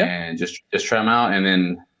 yeah. and just try them out, and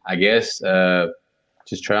then I guess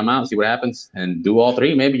just try them out, see what happens, and do all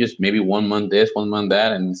three. Maybe just maybe 1 month this, 1 month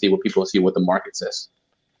that, and see what the market says.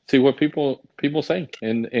 See what people say,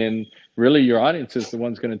 and really your audience is the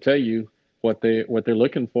one's going to tell you what they're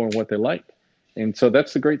looking for and what they like. And so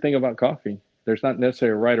that's the great thing about coffee. There's not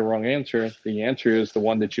necessarily a right or wrong answer. The answer is the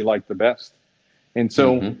one that you like the best. And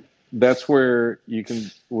so Hmm. that's where you can,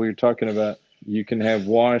 we're talking about, you can have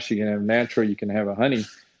wash, you can have natural, you can have a honey,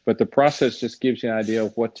 but the process just gives you an idea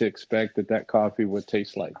of what to expect that coffee would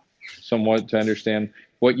taste like, somewhat to understand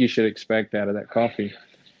what you should expect out of that coffee.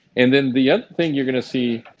 And then the other thing you're going to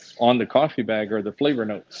see on the coffee bag are the flavor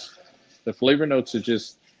notes. The flavor notes are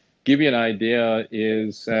just give you an idea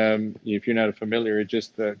is if you're not familiar, it's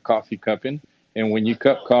just the coffee cupping. And um, when you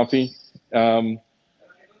cup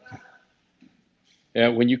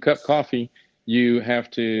coffee, you have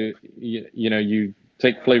to you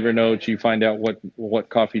take flavor notes, you find out what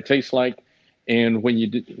coffee tastes like, and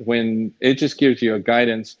when it just gives you a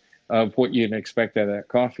guidance of what you can expect out of that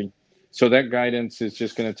coffee. So that guidance is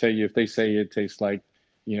just going to tell you if they say it tastes like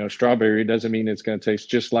strawberry, it doesn't mean it's going to taste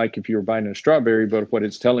just like if you were buying a strawberry. But what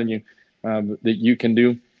it's telling you that you can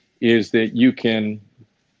do is that you can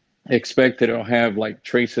expect that it'll have like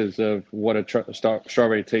traces of what a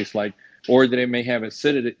strawberry tastes like, or that it may have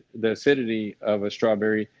the acidity of a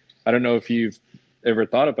strawberry. I don't know if you've ever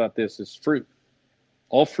thought about this as fruit.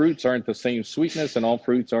 All fruits aren't the same sweetness, and all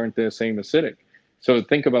fruits aren't the same acidic. So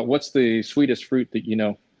think about what's the sweetest fruit that you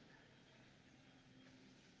know.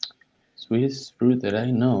 Sweetest fruit that I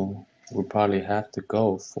know would probably have to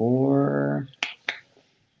go for,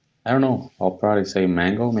 I don't know. I'll probably say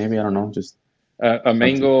mango, maybe. I don't know. Just A something.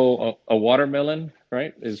 mango, a watermelon,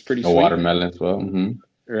 right, is pretty A sweet, watermelon as well. Hmm.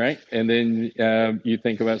 right? And then you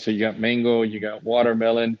think about, so you got mango, you got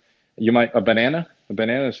watermelon, you might a banana.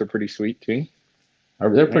 Bananas are pretty sweet too, They're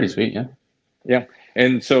pretty right? sweet, yeah. Yeah.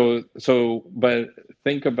 And but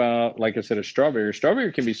think about, like I said, a strawberry.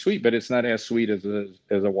 Strawberry can be sweet, but it's not as sweet as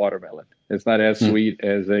a watermelon. It's not as Hmm. sweet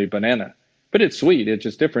as a banana, but it's sweet. It's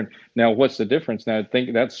just different. Now, what's the difference? Now,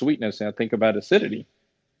 think that sweetness. Now, think about acidity.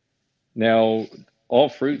 Now, all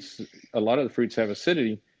fruits, a lot of the fruits have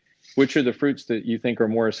acidity. Which are the fruits that you think are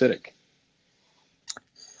more acidic?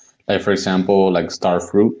 Like for example, like star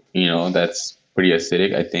fruit, that's pretty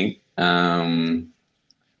acidic, I think.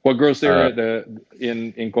 What grows there Uh, at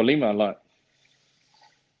in Colima a lot?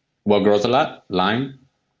 what grows a lot? Lime.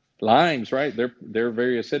 Limes, right? They're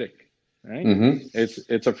very acidic, right? Mm-hmm.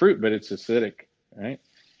 It's a fruit, but it's acidic, right?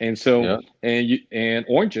 And so Yeah. and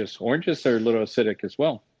oranges are a little acidic as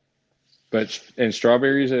well. But and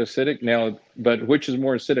strawberries are acidic now. But which is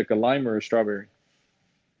more acidic, a lime or a strawberry?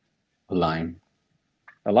 Lime.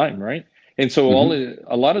 A lime, right? And so Mm-hmm.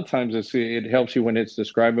 a lot of times it helps you when it's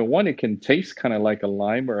describing one. It can taste kind of like a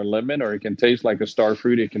lime or a lemon, or it can taste like a star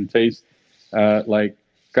fruit. It can taste like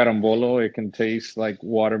carambolo. It can taste like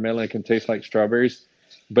watermelon. It can taste like strawberries.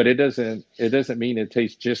 But it doesn't mean it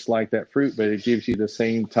tastes just like that fruit. But it gives you the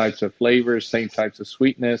same types of flavors, same types of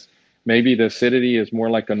sweetness. Maybe the acidity is more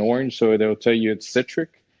like an orange, so they'll tell you it's citric.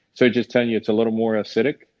 So it just telling you it's a little more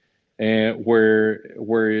acidic, and where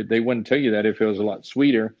they wouldn't tell you that if it was a lot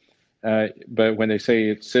sweeter. But when they say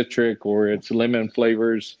it's citric or it's lemon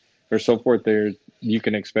flavors or so forth, there you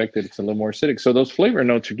can expect that it's a little more acidic. So those flavor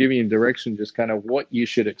notes are giving you direction, just kind of what you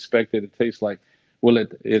should expect it to taste like. Well,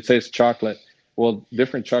 it says chocolate. Well,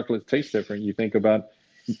 different chocolates taste different. You think about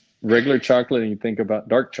regular chocolate and you think about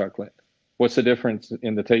dark chocolate. What's the difference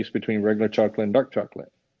in the taste between regular chocolate and dark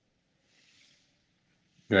chocolate?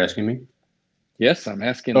 You're asking me? Yes, I'm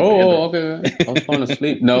asking Oh, Pedro. okay. I was falling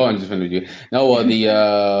asleep. No, I'm just gonna do you. No,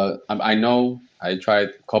 well, I know I tried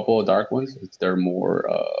a couple of dark ones. They're more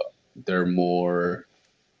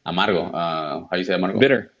amargo. How you say amargo?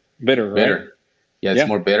 Bitter, right? Bitter. Yeah, it's Yeah,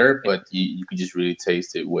 more bitter, but you can just really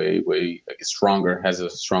taste it way like it's stronger. Has a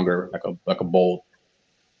stronger like a bold.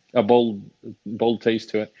 a bold taste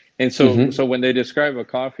to it. And so Mm-hmm. when they describe a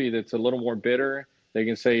coffee that's a little more bitter, they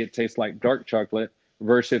can say it tastes like dark chocolate.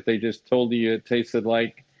 Versus if they just told you it tasted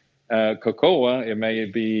like cocoa, it may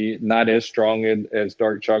be not as strong as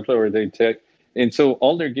dark chocolate, or they take. And so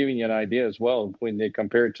all they're giving you an idea as well when they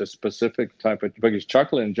compare it to specific type of, because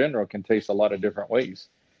chocolate in general can taste a lot of different ways.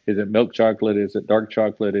 Is it milk chocolate? Is it dark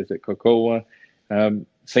chocolate? Is it cocoa?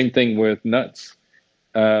 Same thing with nuts.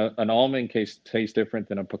 An almond can taste different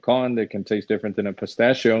than a pecan. That can taste different than a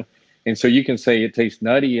pistachio. And so you can say it tastes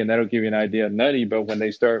nutty, and that'll give you an idea of nutty. But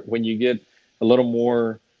when you get a little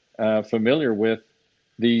more familiar with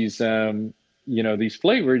these, these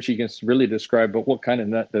flavors, you can really describe, but what kind of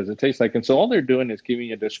nut does it taste like? And so all they're doing is giving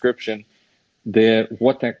you a description that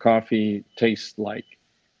what that coffee tastes like.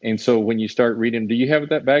 And so when you start reading, do you have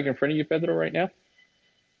that bag in front of you, Pedro, right now?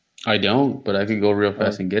 I don't, but I could go real Or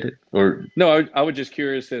fast and get it. Or No, I was just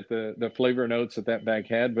curious at the flavor notes that bag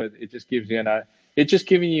had, but it just gives you it just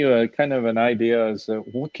giving you a kind of an idea as to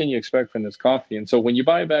what can you expect from this coffee. And so when you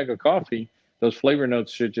buy a bag of coffee, those flavor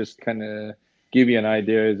notes should just kind of give you an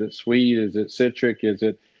idea. Is it sweet? Is it citric? Is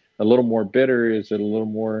it a little more bitter? Is it a little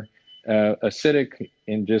more acidic?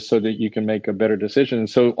 And just so that you can make a better decision. And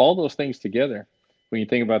so all those things together, when you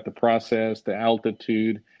think about the process, the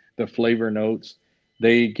altitude, the flavor notes,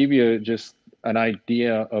 they give you just an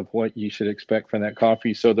idea of what you should expect from that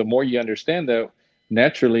coffee. So the more you understand that,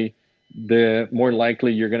 naturally, the more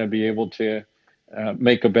likely you're going to be able to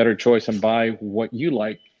make a better choice and buy what you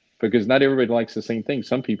like. Because not everybody likes the same thing.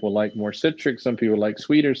 Some people like more citric, some people like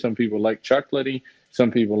sweeter, some people like chocolatey,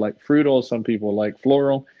 some people like fruital, some people like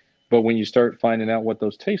floral. But when you start finding out what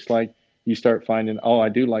those taste like, you start finding, oh, I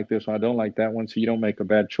do like this one, I don't like that one. So you don't make a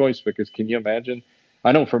bad choice. Because can you imagine?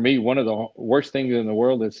 I know for me, one of the worst things in the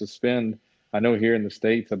world is to spend, I know here in the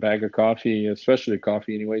States, a bag of coffee, especially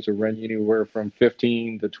coffee anyways, will run you anywhere from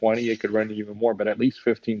 15 to 20. It could run you even more, but at least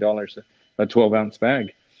 $15 a 12-ounce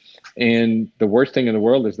bag. And the worst thing in the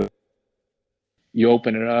world is that you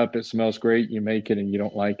open it up, it smells great, you make it and you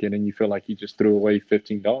don't like it, and you feel like you just threw away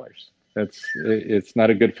 $15. It's not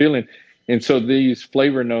a good feeling. And so these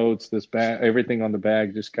flavor notes, this bag, everything on the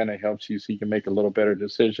bag just kind of helps you so you can make a little better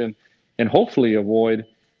decision and hopefully avoid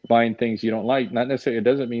buying things you don't like. Not necessarily, it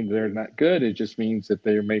doesn't mean they're not good. It just means that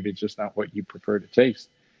they're maybe just not what you prefer to taste.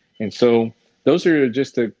 And so those are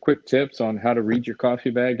just the quick tips on how to read your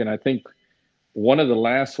coffee bag. And I think one of the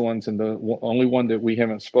last ones, and the only one that we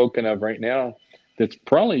haven't spoken of right now, that's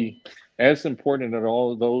probably as important as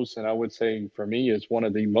all of those, and I would say for me is one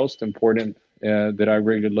of the most important that I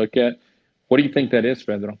really look at. What do you think that is,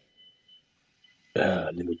 Pedro?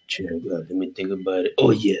 Let me check. Let me think about it.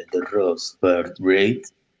 Oh yeah, the roast birth rate.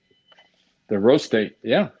 The roast date,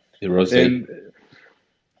 yeah. the roast date. And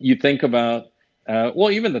you think about,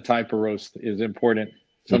 well, even the type of roast is important.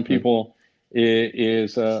 Some Mm-hmm. people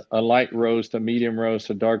is a light roast, a medium roast,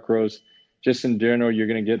 a dark roast. Just in general, you're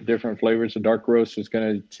going to get different flavors. A dark roast is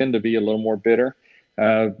going to tend to be a little more bitter.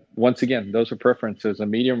 Once again, those are preferences. A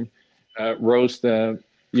medium roast, the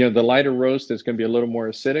lighter roast is going to be a little more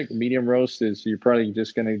acidic. Medium roast is you're probably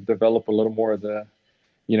just going to develop a little more of the,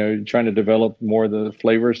 trying to develop more of the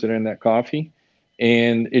flavors that are in that coffee.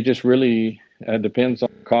 And it just really depends on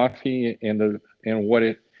coffee and what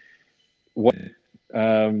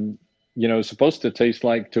is supposed to taste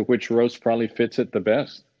like, to which roast probably fits it the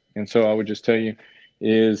best. And so I would just tell you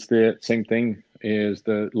is that same thing is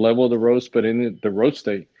the level of the roast, but in the roast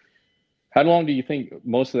state. How long do you think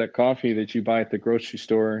most of that coffee that you buy at the grocery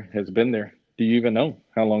store has been there? Do you even know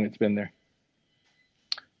how long it's been there?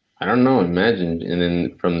 I don't know. Imagine, and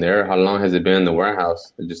then from there, how long has it been in the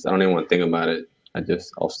warehouse? I don't even want to think about it.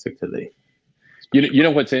 I'll stick to the special You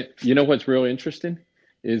know coffee. what's really interesting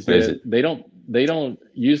is What is that it? they don't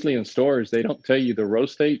usually in stores they don't tell you the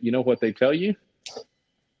roast date. You know what they tell you?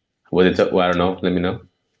 What it? Well, I don't know. Let me know.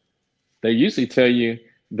 They usually tell you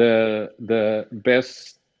the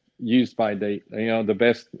best used by date, the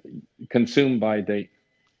best consumed by date.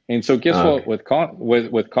 And so guess what? Okay.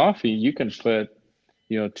 With coffee, you can put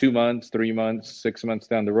 2 months, 3 months, 6 months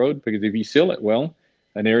down the road, because if you seal it well,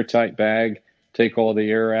 an airtight bag, take all the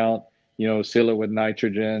air out, seal it with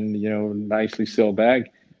nitrogen, nicely sealed bag,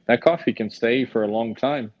 that coffee can stay for a long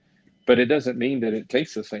time. But it doesn't mean that it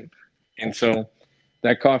tastes the same. And so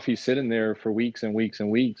that coffee sitting there for weeks and weeks and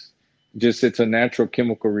weeks, just it's a natural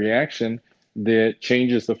chemical reaction that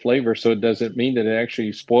changes the flavor. So it doesn't mean that it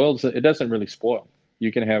actually spoils it. It doesn't really spoil.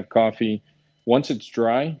 You can have coffee once it's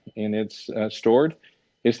dry and it's stored.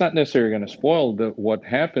 It's not necessarily going to spoil. What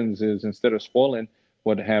happens is, instead of spoiling,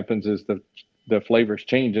 what happens is the flavors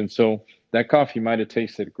change. And so that coffee might have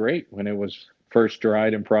tasted great when it was first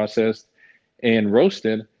dried and processed and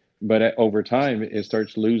roasted, but over time it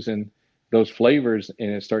starts losing those flavors and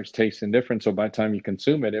it starts tasting different. So by the time you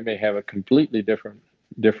consume it, it may have a completely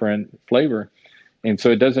different flavor. And so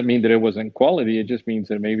it doesn't mean that it wasn't quality. It just means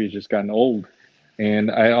that maybe it's just gotten old.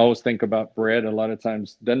 And I always think about bread. A lot of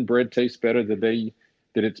times, doesn't bread taste better the day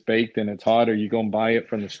that it's baked and it's hot, or you go and buy it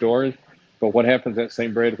from the store? But what happens to that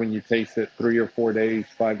same bread when you taste it 3 or 4 days,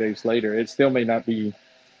 5 days later? It still may not be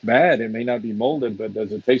bad. It may not be molded, but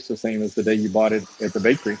does it taste the same as the day you bought it at the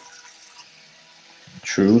bakery?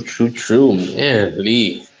 True. Man,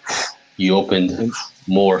 Lee, you opened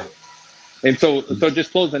more. And so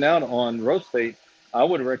just closing out on roast date, I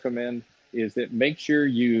would recommend is that make sure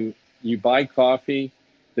you buy coffee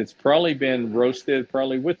that's probably been roasted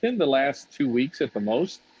probably within the last 2 weeks at the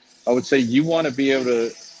most. I would say you want to be able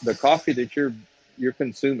to, the coffee that you're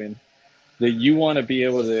consuming, that you want to be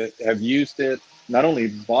able to have used it, not only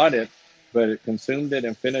bought it, but it consumed it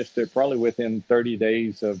and finished it probably within 30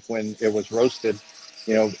 days of when it was roasted.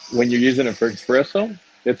 When you're using it for espresso,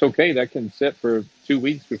 it's okay. That can sit for 2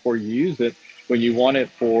 weeks before you use it. When you want it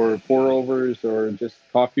for pour overs or just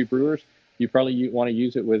coffee brewers, you probably want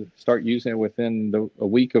to start using it within a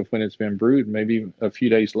week of when it's been brewed, maybe a few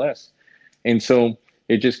days less. And so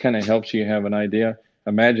it just kind of helps you have an idea.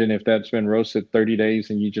 Imagine if that's been roasted 30 days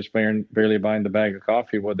and you just barely buying the bag of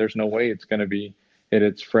coffee. Well, there's no way it's going to be at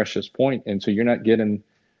its freshest point. And so you're not getting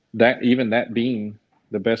that bean,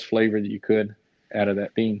 the best flavor that you could out of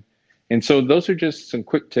that bean. And so those are just some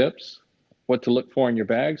quick tips, what to look for in your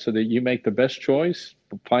bag so that you make the best choice,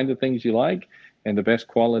 find the things you like, and the best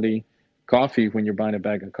quality coffee when you're buying a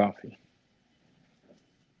bag of coffee.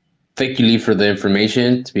 Thank you, Lee, for the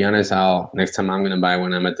information. To be honest, next time I'm going to buy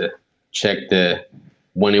one, I'm going to check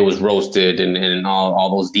when it was roasted and all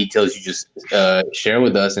those details you just share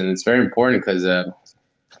with us. And it's very important because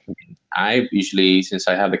I usually, since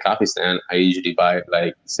I have the coffee stand, I usually buy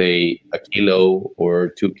like, say, a kilo or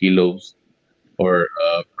 2 kilos or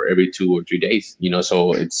for every 2 or 3 days,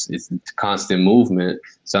 so it's constant movement.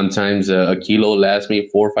 Sometimes a kilo lasts me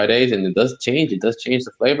 4 or 5 days, and it does change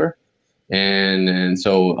the flavor. And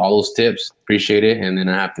so all those tips, appreciate it. And then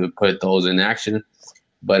I have to put those in action.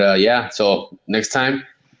 But yeah, so next time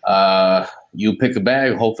you pick a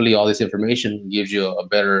bag, hopefully all this information gives you a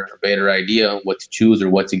better idea of what to choose or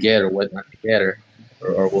what to get or what not to get or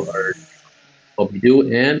hope you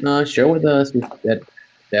do. And share with us if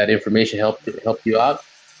that information helped you out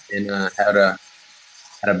and had a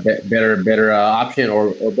better option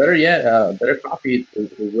or better yet, better coffee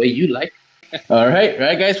the way you like. All right,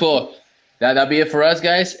 guys. Well, that'll be it for us,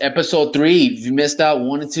 guys. Episode 3. If you missed out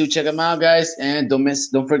 1 and 2, check them out, guys. And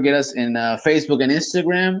don't forget us in Facebook and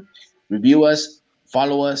Instagram. Review us,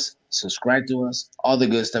 follow us, subscribe to us, all the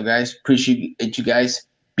good stuff, guys. Appreciate you guys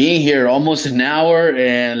being here almost an hour,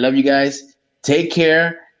 and love you guys. Take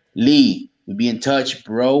care. Lee, we'll be in touch,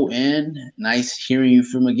 bro, and nice hearing you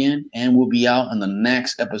from again. And we'll be out on the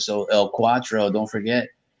next episode, El Cuatro. Don't forget.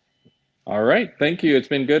 All right. Thank you. It's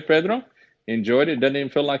been good, Pedro. Enjoyed it. Doesn't even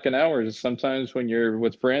feel like an hour. Sometimes when you're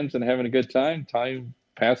with friends and having a good time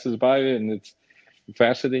passes by and it's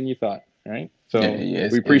faster than you thought. All right. So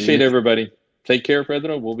yes, we appreciate everybody. Take care,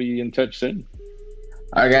 Pedro. We'll be in touch soon.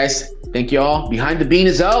 All right, guys. Thank you all. Behind the Bean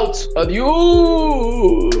is out.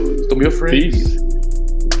 Adios. Don't be afraid. Peace.